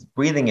 because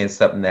breathing is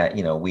something that,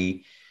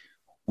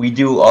 we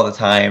do all the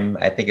time.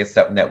 I think it's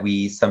something that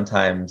we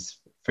sometimes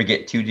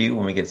forget to do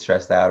when we get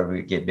stressed out or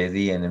we get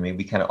busy, and then maybe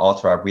we kind of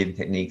alter our breathing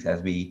techniques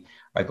as we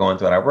are going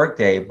throughout our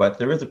workday. But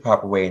there is a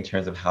proper way in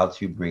terms of how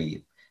to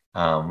breathe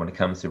when it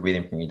comes to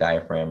breathing from your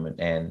diaphragm.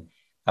 And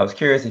I was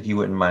curious if you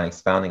wouldn't mind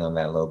expounding on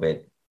that a little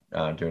bit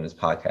during this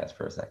podcast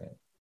for a second.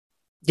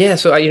 Yeah,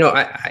 so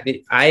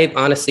I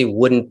honestly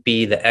wouldn't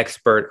be the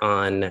expert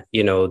on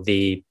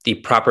the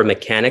proper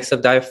mechanics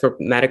of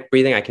diaphragmatic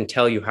breathing. I can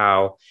tell you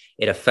how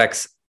it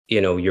affects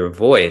your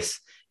voice.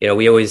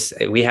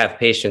 We have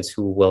patients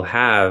who will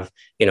have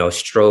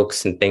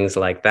strokes and things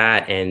like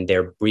that, and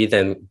their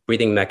breathing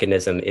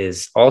mechanism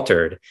is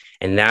altered,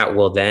 and that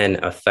will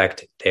then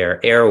affect their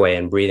airway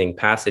and breathing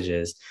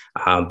passages,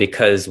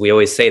 because we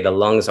always say the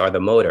lungs are the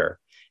motor.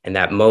 And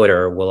that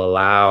motor will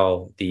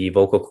allow the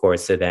vocal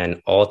cords to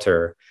then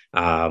alter,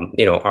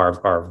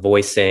 our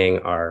voicing,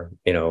 our,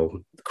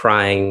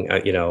 crying,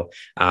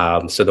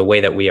 so the way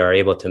that we are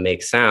able to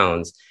make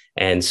sounds.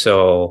 And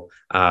so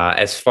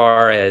as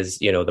far as,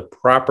 the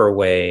proper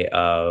way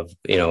of,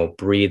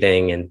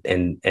 breathing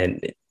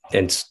and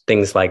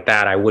things like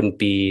that, I wouldn't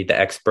be the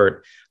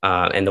expert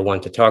and the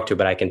one to talk to,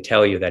 but I can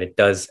tell you that it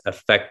does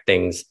affect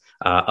things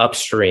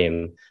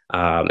upstream.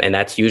 And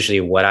that's usually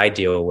what I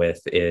deal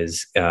with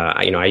is,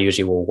 I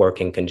usually will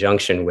work in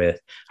conjunction with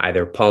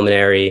either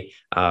pulmonary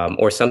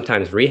or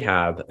sometimes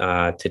rehab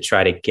to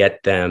try to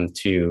get them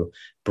to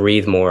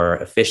breathe more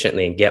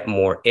efficiently and get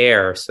more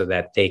air so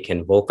that they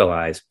can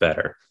vocalize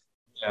better.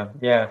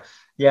 Yeah.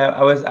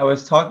 I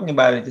was talking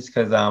about it just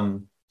because,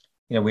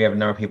 we have a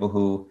number of people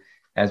who,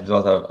 as a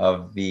result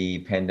of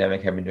the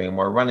pandemic, have been doing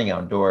more running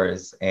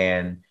outdoors.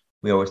 And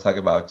we always talk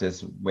about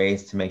just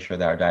ways to make sure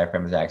that our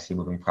diaphragm is actually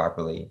moving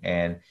properly,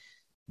 and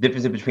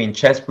difference between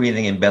chest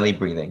breathing and belly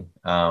breathing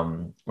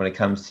when it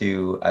comes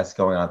to us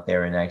going out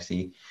there and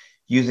actually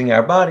using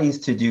our bodies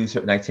to do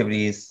certain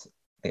activities,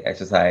 like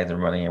exercise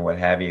and running and what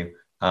have you.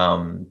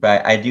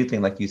 But I do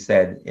think, like you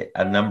said,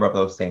 a number of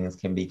those things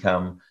can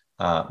become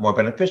more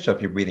beneficial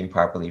if you're breathing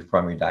properly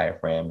from your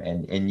diaphragm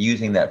and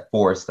using that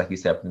force, like you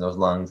said, from those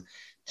lungs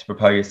to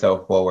propel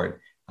yourself forward.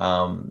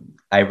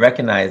 I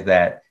recognize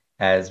that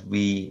as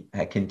we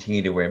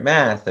continue to wear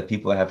masks, that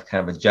people have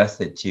kind of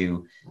adjusted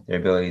to their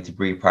ability to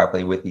breathe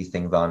properly with these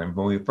things on. And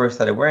when we first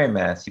started wearing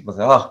masks, people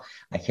said, "Oh,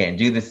 I can't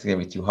do this. It's going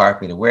to be too hard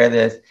for me to wear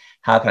this.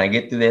 How can I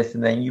get through this?"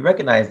 And then you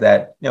recognize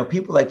that,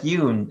 people like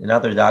you and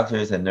other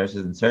doctors and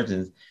nurses and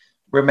surgeons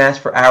wear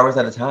masks for hours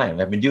at a time.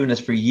 I've been doing this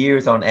for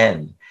years on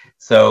end.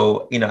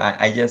 So,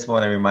 I just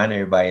want to remind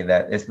everybody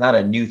that it's not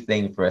a new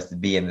thing for us to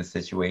be in this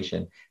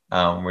situation.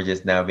 We're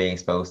just now being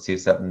exposed to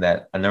something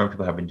that a number of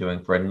people have been doing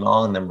for a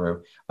long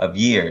number of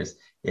years,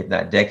 if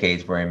not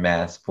decades, wearing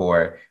masks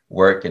for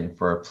work and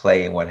for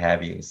play and what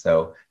have you.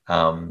 So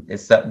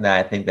it's something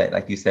that I think that,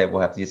 like you said,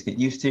 we'll have to just get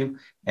used to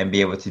and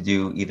be able to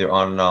do either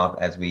on and off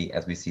as we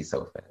see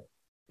so fit.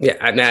 Yeah,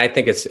 I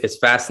think it's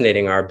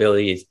fascinating, our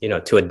ability,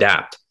 to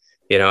adapt.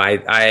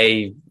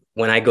 I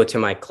when I go to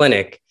my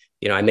clinic,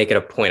 I make it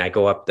a point. I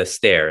go up the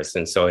stairs,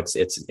 and so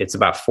it's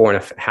about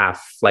 4.5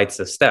 flights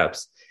of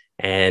steps.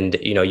 And,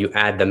 you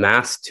add the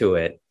mask to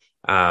it,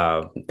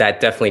 that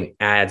definitely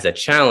adds a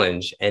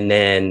challenge. And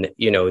then,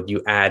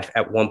 you add,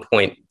 at one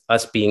point,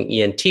 us being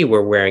ENT,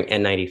 we're wearing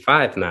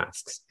N95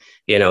 masks,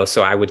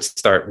 so I would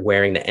start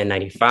wearing the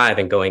N95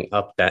 and going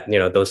up that,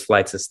 those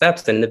flights of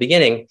steps. And in the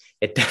beginning,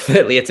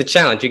 it's a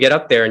challenge. You get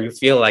up there and you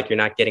feel like you're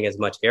not getting as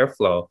much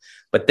airflow,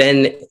 but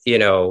then,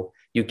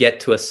 you get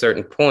to a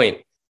certain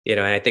point, and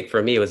I think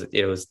for me,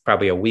 it was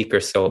probably a week or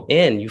so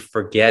in, you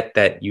forget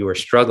that you were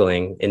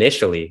struggling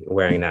initially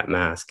wearing that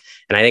mask.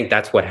 And I think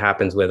that's what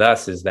happens with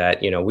us is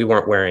that, we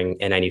weren't wearing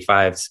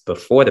N95s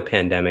before the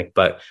pandemic,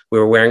 but we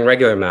were wearing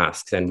regular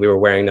masks and we were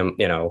wearing them,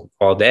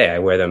 all day. I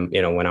wear them,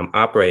 when I'm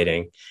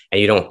operating,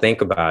 and you don't think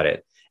about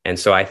it. And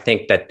so I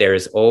think that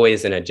there's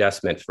always an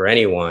adjustment for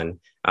anyone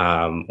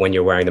when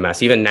you're wearing the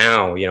mask. Even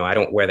now, I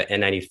don't wear the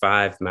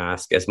N95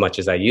 mask as much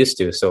as I used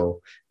to.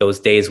 So those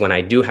days when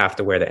I do have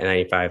to wear the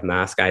N95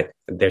 mask,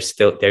 there's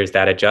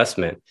that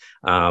adjustment.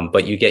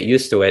 But you get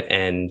used to it.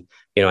 And,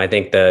 I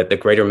think the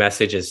greater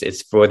message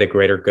is for the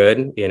greater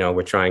good.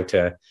 We're trying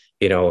to,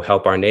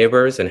 help our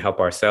neighbors and help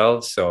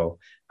ourselves. So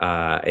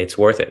it's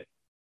worth it.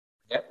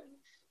 Yep.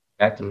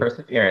 Back to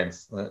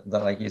perseverance,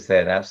 like you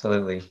said,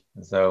 absolutely.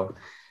 So,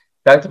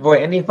 Dr.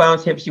 Voigt, any final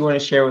tips you want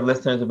to share with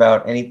listeners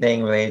about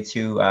anything related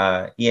to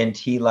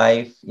ENT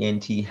life,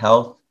 ENT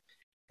health,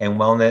 and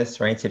wellness,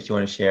 or any tips you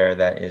want to share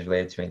that is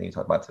related to anything you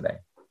talk about today?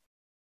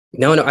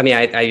 No. I mean,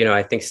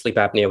 I think sleep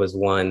apnea was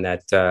one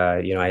that,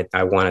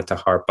 I wanted to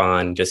harp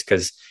on just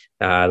because,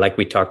 like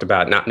we talked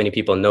about, not many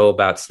people know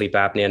about sleep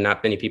apnea.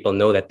 Not many people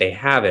know that they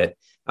have it.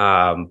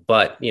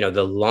 But,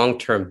 the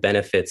long-term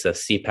benefits of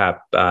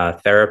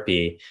CPAP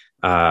therapy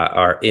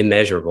are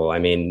immeasurable. I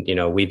mean,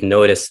 we've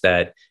noticed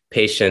that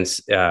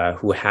patients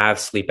who have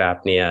sleep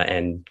apnea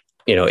and,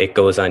 it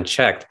goes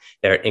unchecked,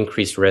 they're at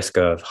increased risk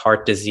of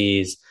heart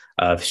disease,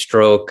 of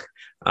stroke,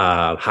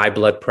 high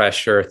blood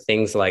pressure,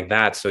 things like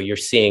that. So you're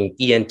seeing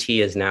ENT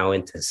is now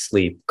into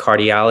sleep.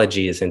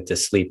 Cardiology is into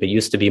sleep. It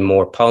used to be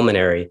more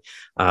pulmonary.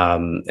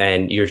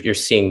 And you're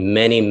seeing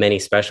many, many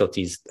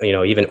specialties,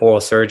 even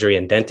oral surgery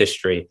and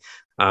dentistry,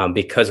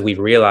 because we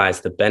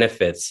realize the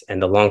benefits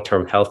and the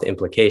long-term health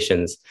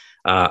implications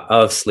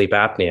of sleep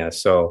apnea.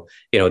 So,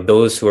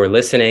 those who are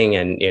listening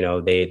and,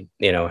 they,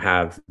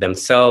 have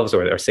themselves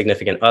or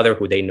significant other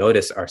who they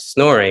notice are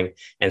snoring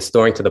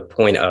to the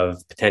point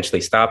of potentially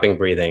stopping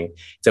breathing,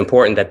 it's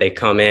important that they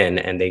come in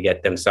and they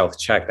get themselves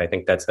checked. I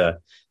think that's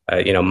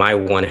my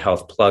One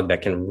Health plug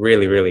that can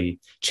really, really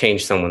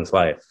change someone's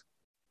life.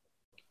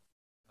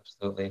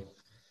 Absolutely.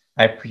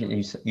 I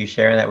appreciate you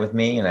sharing that with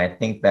me. And I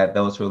think that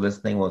those who are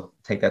listening will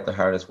take that to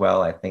heart as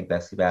well. I think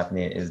that sleep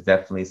apnea is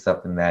definitely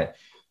something that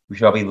we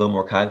should all be a little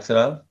more cognizant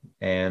of.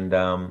 And,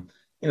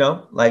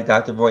 like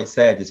Dr. Voigt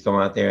said, just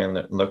going out there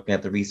and looking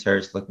at the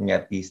research, looking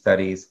at these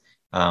studies.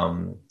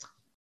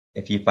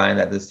 If you find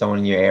that there's someone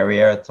in your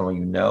area,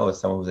 someone or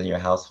someone who's in your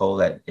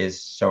household that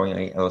is showing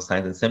any of those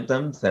signs and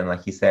symptoms, then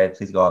like you said,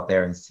 please go out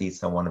there and see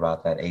someone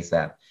about that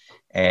ASAP.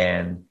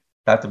 And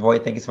Dr.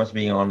 Voigt, thank you so much for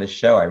being on this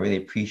show. I really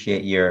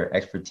appreciate your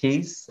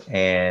expertise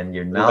and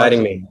your knowledge.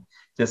 Inviting me.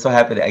 Just so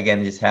happy to,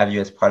 again, just have you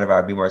as part of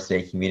our Be More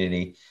Today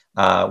community.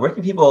 Where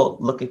can people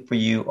look for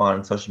you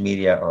on social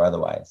media or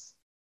otherwise?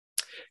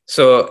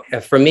 So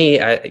for me,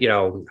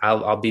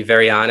 I'll be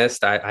very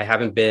honest. I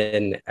haven't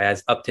been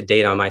as up to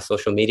date on my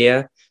social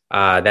media.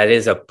 That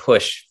is a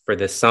push for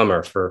this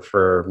summer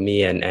for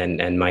me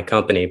and my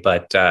company.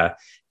 But I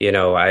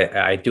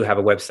do have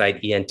a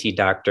website,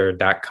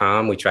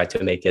 entdoctor.com. We try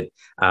to make it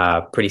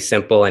pretty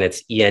simple, and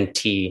it's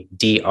entdr.com.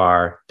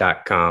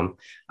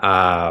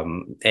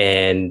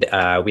 And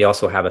we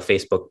also have a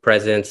Facebook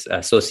presence,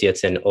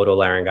 Associates in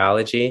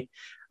Otolaryngology.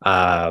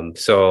 I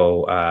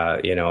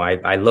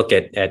look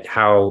at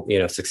how,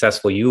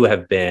 successful you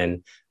have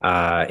been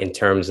in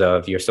terms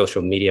of your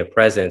social media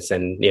presence.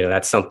 And,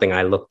 that's something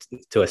I look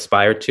to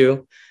aspire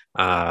to.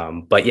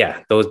 But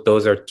yeah,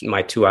 those are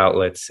my two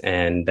outlets,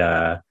 and,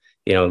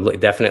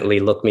 definitely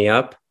look me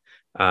up.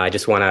 I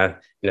just want to,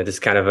 this is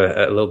kind of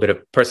a little bit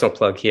of personal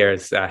plug here.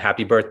 It's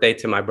happy birthday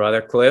to my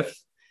brother, Cliff.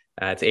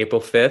 It's April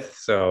 5th.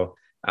 So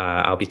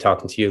I'll be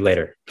talking to you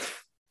later.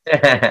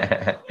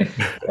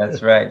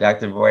 That's right.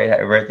 Dr. Voigt,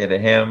 happy birthday to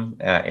him.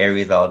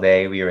 Aries all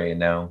day. We already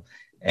know.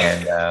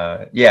 And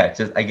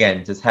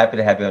just happy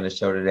to have you on the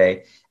show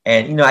today.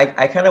 And,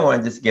 I kind of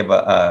want to just give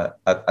a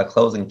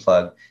closing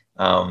plug.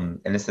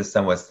 And this is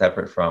somewhat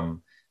separate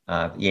from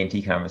the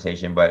ENT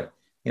conversation, but,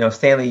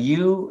 Stanley,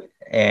 you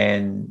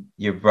and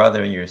your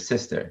brother and your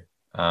sister,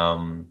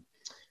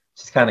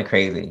 it's kind of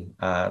crazy.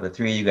 The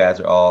three of you guys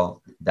are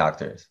all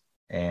doctors.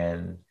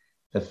 And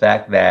the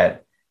fact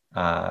that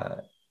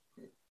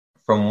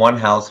from one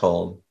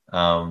household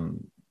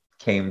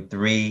came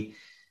three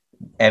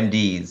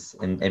MDs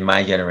in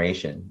my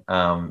generation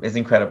is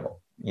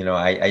incredible.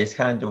 I just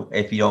kind of,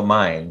 if you don't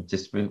mind,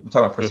 we're talking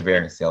about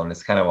perseverance still, and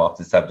it's kind of off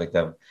the subject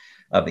of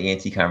the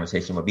ENT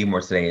conversation, but Be More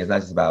Today is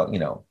not just about,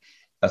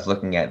 us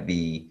looking at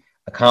the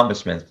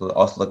accomplishments, but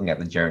also looking at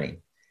the journey.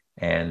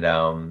 And,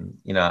 I'm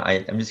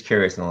just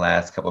curious in the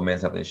last couple of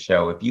minutes of this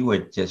show, if you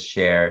would just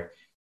share,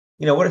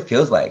 what it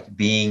feels like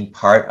being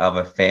part of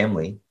a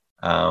family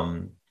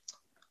of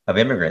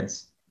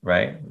immigrants,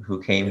 right,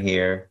 who came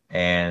here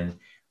and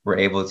were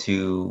able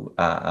to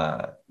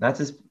not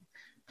just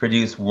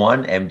produce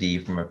one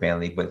MD from a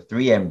family, but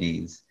three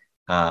MDs.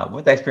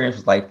 What that experience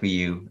was like for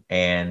you,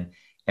 and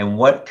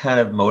what kind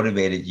of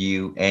motivated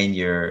you and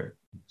your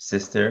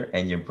sister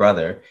and your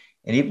brother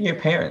and even your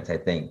parents, I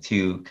think,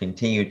 to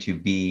continue to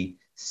be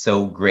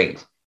so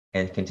great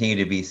and continue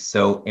to be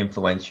so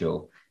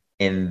influential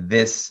in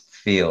this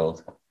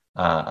field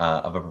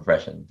of a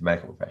profession, the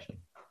medical profession.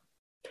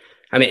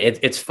 I mean,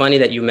 it's funny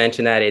that you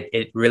mentioned that.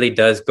 It really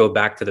does go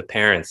back to the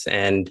parents.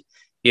 And,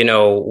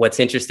 what's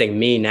interesting,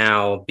 me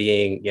now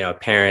being, a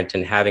parent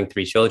and having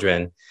three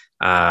children,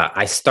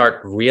 I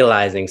start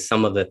realizing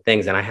some of the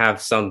things, and I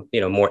have some,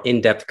 more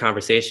in-depth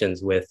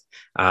conversations with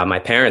my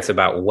parents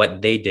about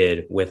what they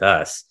did with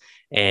us.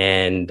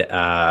 And,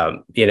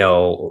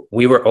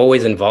 we were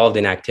always involved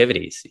in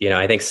activities.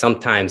 I think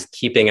sometimes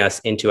keeping us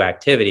into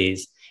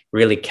activities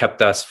really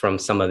kept us from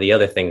some of the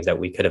other things that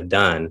we could have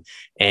done.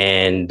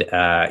 And,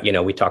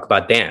 we talk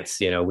about dance,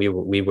 we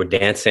were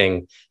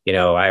dancing,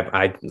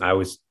 I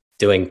was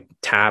doing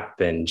tap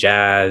and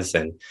jazz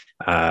and,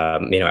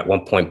 at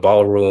one point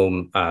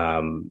ballroom,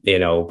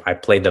 I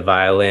played the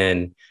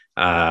violin,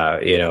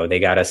 they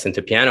got us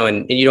into piano,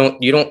 and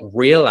you don't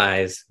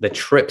realize the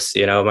trips,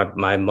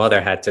 my mother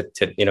had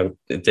to,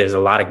 there's a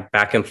lot of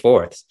back and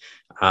forth,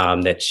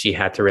 that she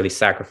had to really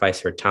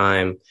sacrifice her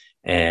time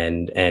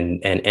and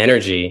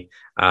energy.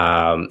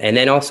 And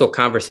then also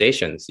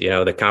conversations,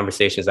 the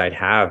conversations I'd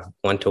have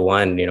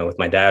one-to-one, with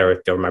my dad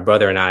or my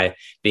brother and I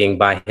being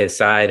by his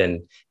side.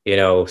 And,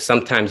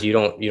 sometimes you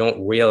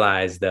don't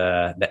realize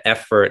the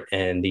effort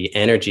and the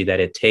energy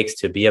that it takes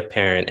to be a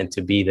parent and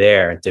to be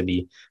there and to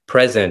be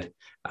present.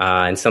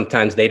 And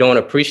sometimes they don't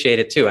appreciate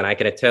it too. And I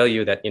can tell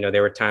you that,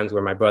 there were times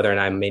where my brother and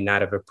I may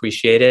not have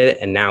appreciated it.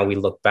 And now we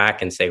look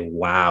back and say,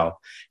 wow,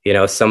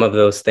 some of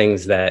those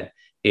things that,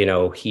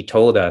 he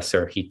told us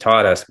or he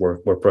taught us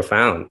were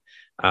profound.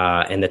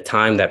 And the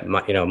time that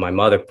my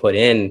mother put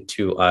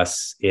into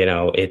us,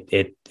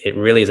 it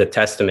really is a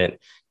testament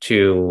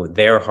to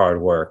their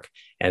hard work.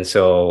 And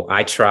so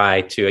I try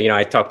to,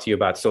 I talk to you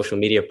about social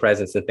media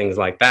presence and things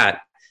like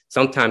that.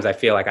 Sometimes I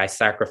feel like I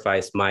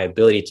sacrifice my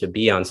ability to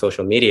be on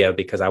social media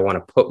because I want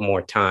to put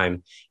more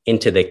time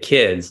into the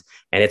kids.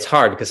 And it's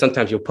hard because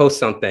sometimes you'll post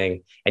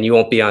something and you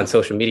won't be on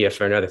social media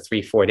for another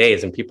 3-4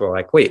 days. And people are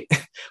like, wait,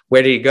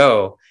 where did he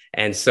go?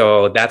 And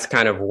so that's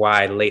kind of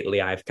why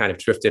lately I've kind of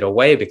drifted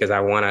away, because I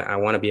want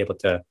to be able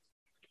to,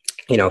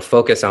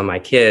 focus on my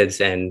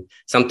kids. And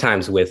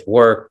sometimes with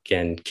work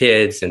and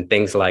kids and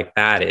things like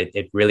that,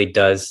 it really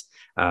does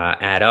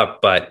add up.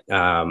 But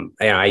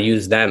I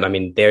use them. I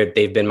mean,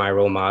 they've been my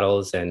role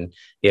models, and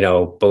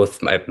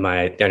both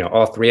my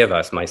all three of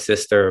us, my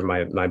sister,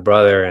 my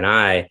brother, and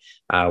I.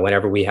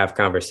 Whenever we have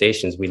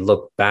conversations, we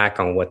look back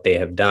on what they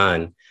have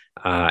done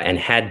and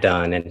had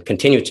done and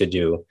continue to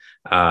do.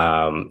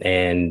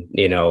 And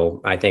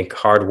I think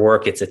hard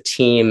work, it's a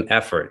team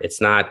effort. It's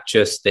not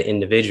just the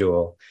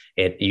individual.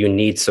 You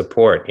need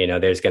support.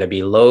 There's going to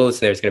be lows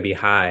and there's going to be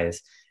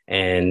highs.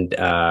 And,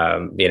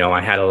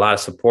 I had a lot of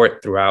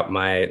support throughout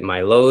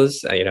my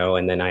lows,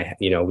 and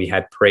then we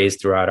had praise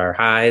throughout our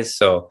highs.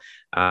 So,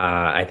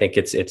 I think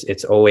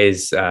it's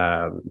always,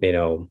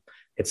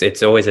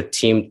 it's always a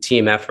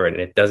team effort,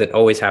 and it doesn't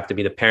always have to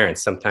be the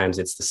parents. Sometimes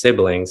it's the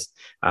siblings,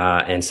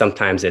 and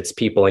sometimes it's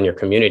people in your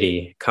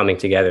community coming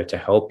together to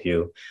help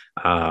you.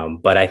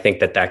 But I think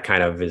that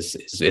kind of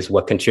is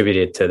what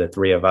contributed to the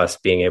three of us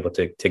being able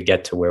to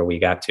get to where we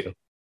got to.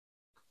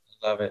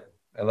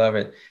 I love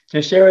it.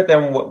 Just share with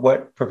them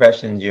what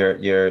professions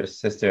your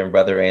sister and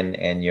brother in,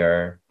 and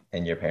your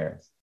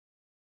parents.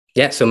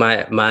 Yeah. So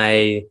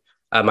my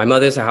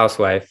mother's a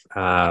housewife.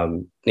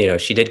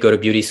 She did go to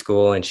beauty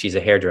school and she's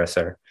a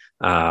hairdresser.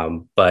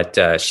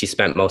 But she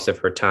spent most of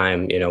her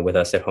time, with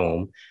us at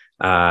home.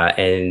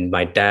 And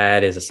my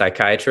dad is a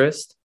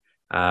psychiatrist.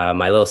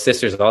 My little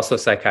sister is also a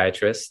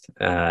psychiatrist.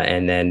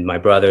 And then my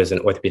brother is an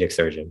orthopedic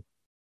surgeon.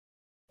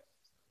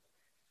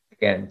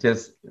 Again,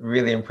 just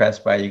really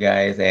impressed by you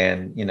guys.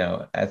 And,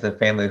 as a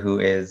family who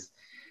is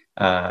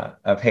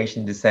of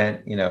Haitian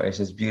descent, it's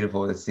just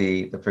beautiful to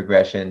see the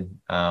progression,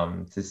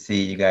 to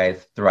see you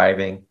guys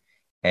thriving.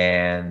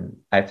 And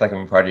I feel like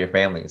I'm a part of your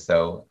family,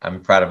 so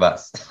I'm proud of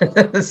us.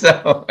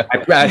 So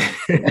like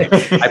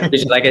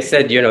I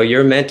said,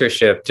 your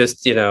mentorship,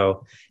 just,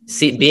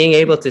 being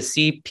able to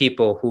see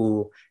people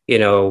who,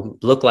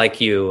 look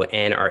like you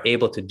and are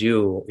able to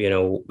do,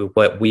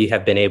 what we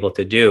have been able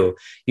to do.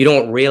 You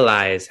don't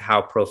realize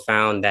how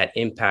profound that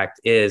impact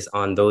is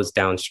on those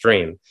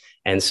downstream.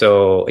 And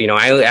so,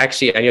 I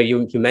know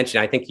you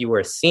mentioned, I think you were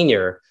a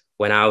senior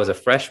when I was a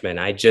freshman.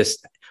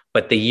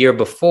 But the year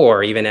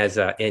before, even as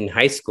in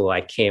high school,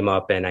 I came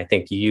up, and I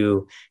think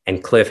you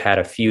and Cliff had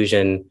a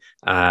fusion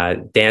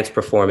dance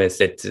performance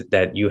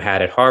that you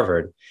had at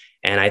Harvard.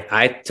 And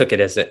I took it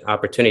as an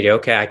opportunity.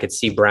 Okay, I could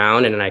see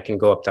Brown and then I can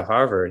go up to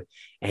Harvard.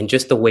 And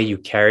just the way you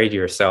carried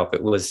yourself,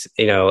 it was,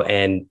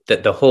 and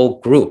the whole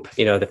group,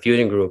 the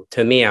fusion group,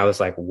 to me, I was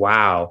like,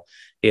 wow,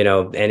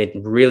 and it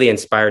really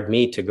inspired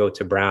me to go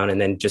to Brown. And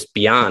then just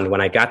beyond,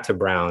 when I got to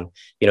Brown,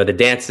 the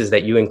dances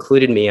that you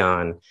included me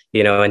on,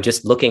 and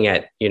just looking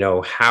at,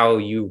 how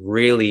you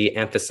really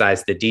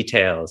emphasize the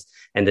details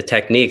and the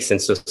techniques.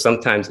 And so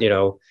sometimes,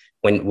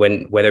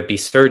 when whether it be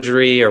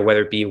surgery or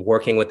whether it be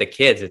working with the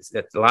kids, it's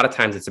a lot of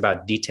times it's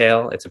about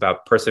detail, it's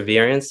about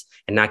perseverance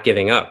and not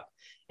giving up.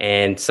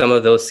 And some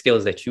of those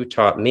skills that you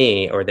taught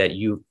me, or that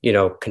you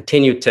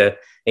continue to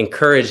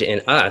encourage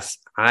in us,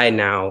 I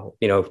now,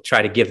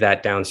 try to give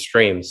that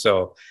downstream.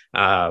 So,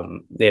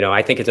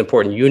 I think it's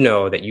important,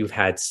 that you've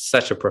had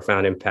such a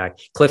profound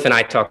impact. Cliff and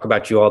I talk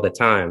about you all the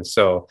time.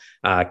 So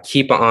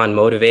keep on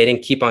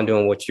motivating, keep on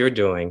doing what you're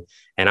doing,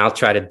 and I'll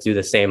try to do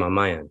the same on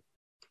my end.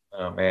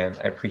 Oh, man,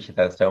 I appreciate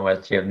that so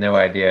much. You have no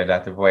idea,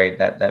 Dr. Voigt,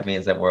 that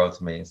means the world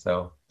to me.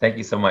 So thank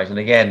you so much. And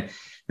again,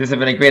 this has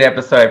been a great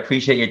episode. I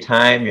appreciate your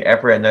time, your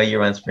effort. I know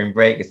you're on spring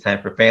break. It's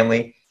time for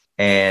family.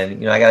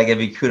 And, I got to give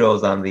you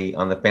kudos on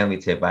the family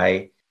tip.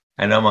 I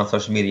know I'm on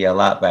social media a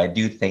lot, but I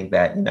do think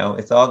that,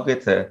 it's all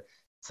good to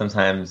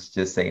sometimes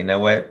just say, you know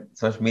what,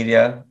 social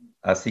media,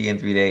 I'll see you in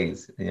 3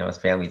 days. It's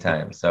family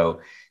time.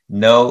 So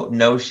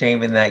no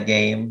shame in that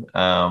game.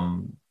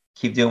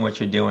 Keep doing what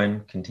you're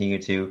doing.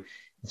 Continue to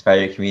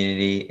inspire your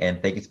community.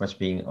 And thank you so much for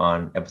being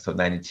on episode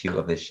 92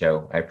 of this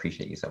show. I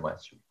appreciate you so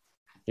much.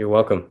 You're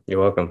welcome.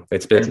 You're welcome.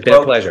 It's been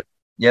a pleasure.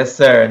 Yes,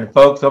 sir. And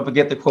folks, don't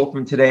forget the quote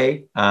from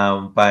today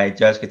by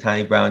Judge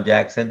Ketanji Brown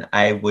Jackson.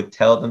 I would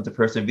tell them to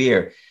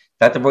persevere.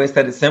 Dr. Voigt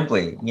said it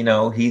simply.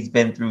 He's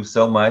been through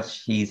so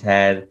much. He's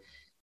had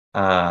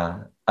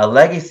a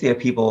legacy of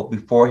people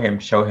before him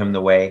show him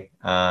the way.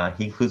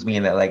 He includes me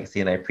in that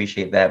legacy, and I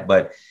appreciate that.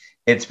 But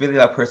it's really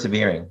about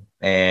persevering.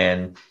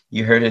 And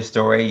you heard his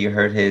story. You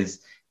heard his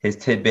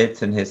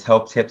tidbits and his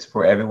help tips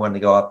for everyone to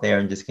go out there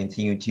and just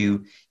continue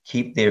to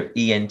keep their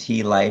ENT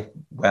life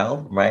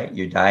well, right?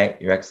 Your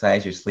diet, your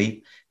exercise, your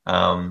sleep.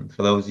 For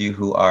those of you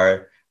who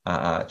are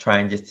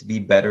trying just to be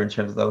better in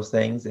terms of those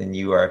things, and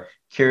you are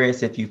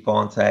curious if you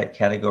fall into that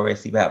category of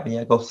sleep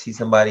apnea, go see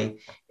somebody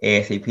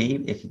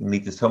ASAP. If you can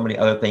lead to so many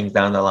other things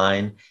down the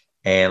line.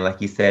 And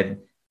like you said,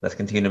 let's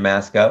continue to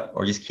mask up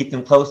or just keep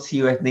them close to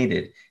you as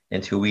needed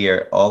until we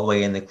are all the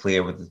way in the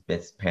clear with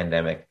this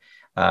pandemic.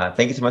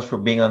 Thank you so much for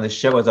being on the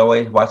show. As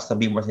always, watch us on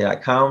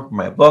BeMoreToday.com for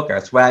my book,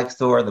 our swag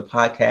store, the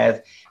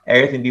podcast,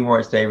 everything Be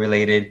More Today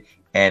related.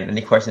 And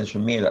any questions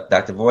from me,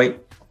 Dr.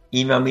 Voigt,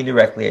 email me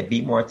directly at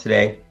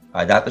BeMoreToday,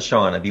 Dr.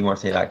 Sean at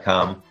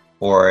BeMoreToday.com,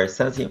 or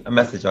send us a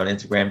message on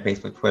Instagram,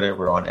 Facebook, Twitter.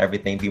 We're on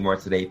everything Be More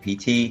Today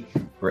PT.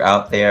 We're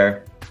out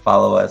there.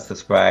 Follow us,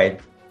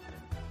 subscribe.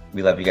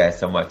 We love you guys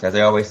so much. As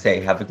I always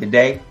say, have a good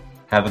day,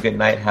 have a good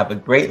night, have a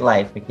great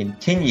life, and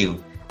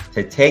continue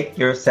to take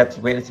your steps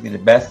to greatness to be the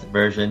best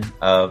version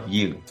of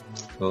you.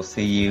 We'll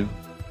see you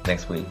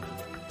next week.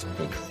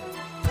 Peace.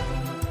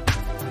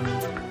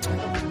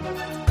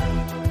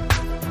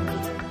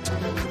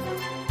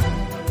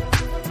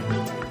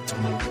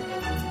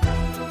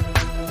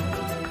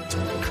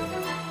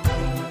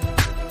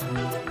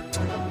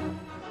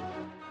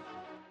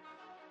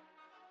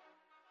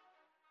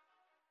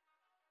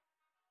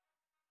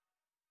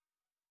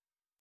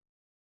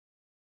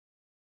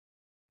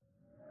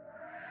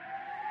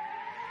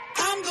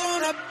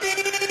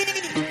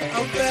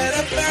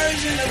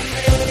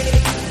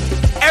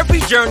 Every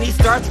journey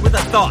starts with a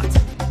thought,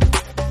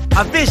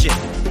 a vision,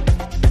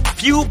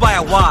 fueled by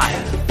a why.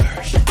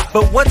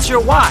 But what's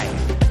your why?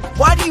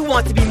 Why do you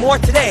want to be more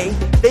today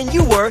than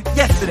you were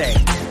yesterday?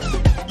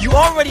 You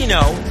already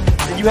know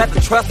that you have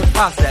to trust the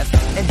process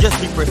and just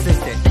be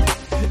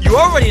persistent. You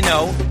already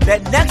know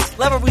that next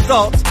level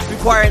results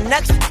require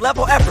next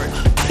level effort,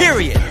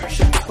 period.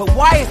 But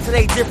why is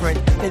today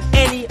different than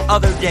any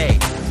other day?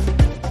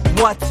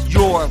 What's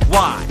your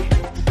why?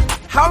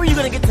 How are you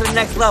going to get to the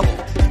next level?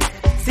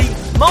 See,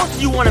 most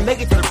of you want to make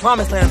it to the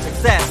promised land of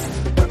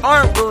success, but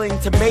aren't willing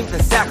to make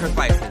the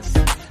sacrifices.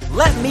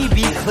 Let me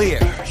be clear.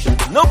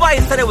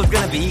 Nobody said it was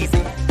going to be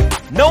easy.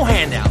 No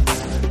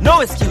handouts, no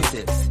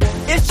excuses.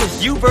 It's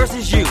just you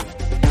versus you.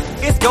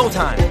 It's go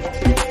time.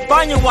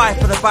 Find your why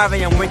for the 5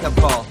 a.m. wake-up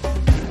call.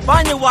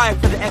 Find your why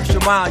for the extra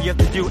mile you have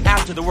to do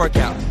after the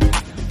workout.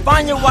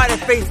 Find your why to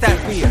face that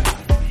fear.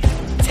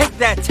 Take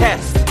that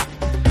test.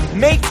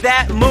 Make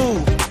that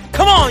move.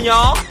 Come on,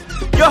 y'all.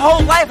 Your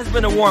whole life has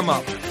been a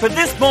warm-up for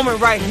this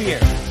moment right here,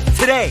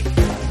 today.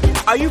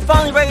 Are you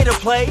finally ready to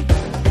play?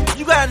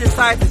 You gotta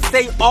decide to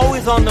stay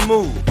always on the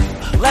move.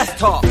 Less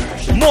talk,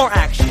 more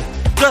action.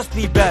 Just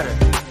be better.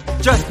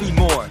 Just be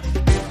more.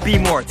 Be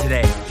more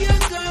today.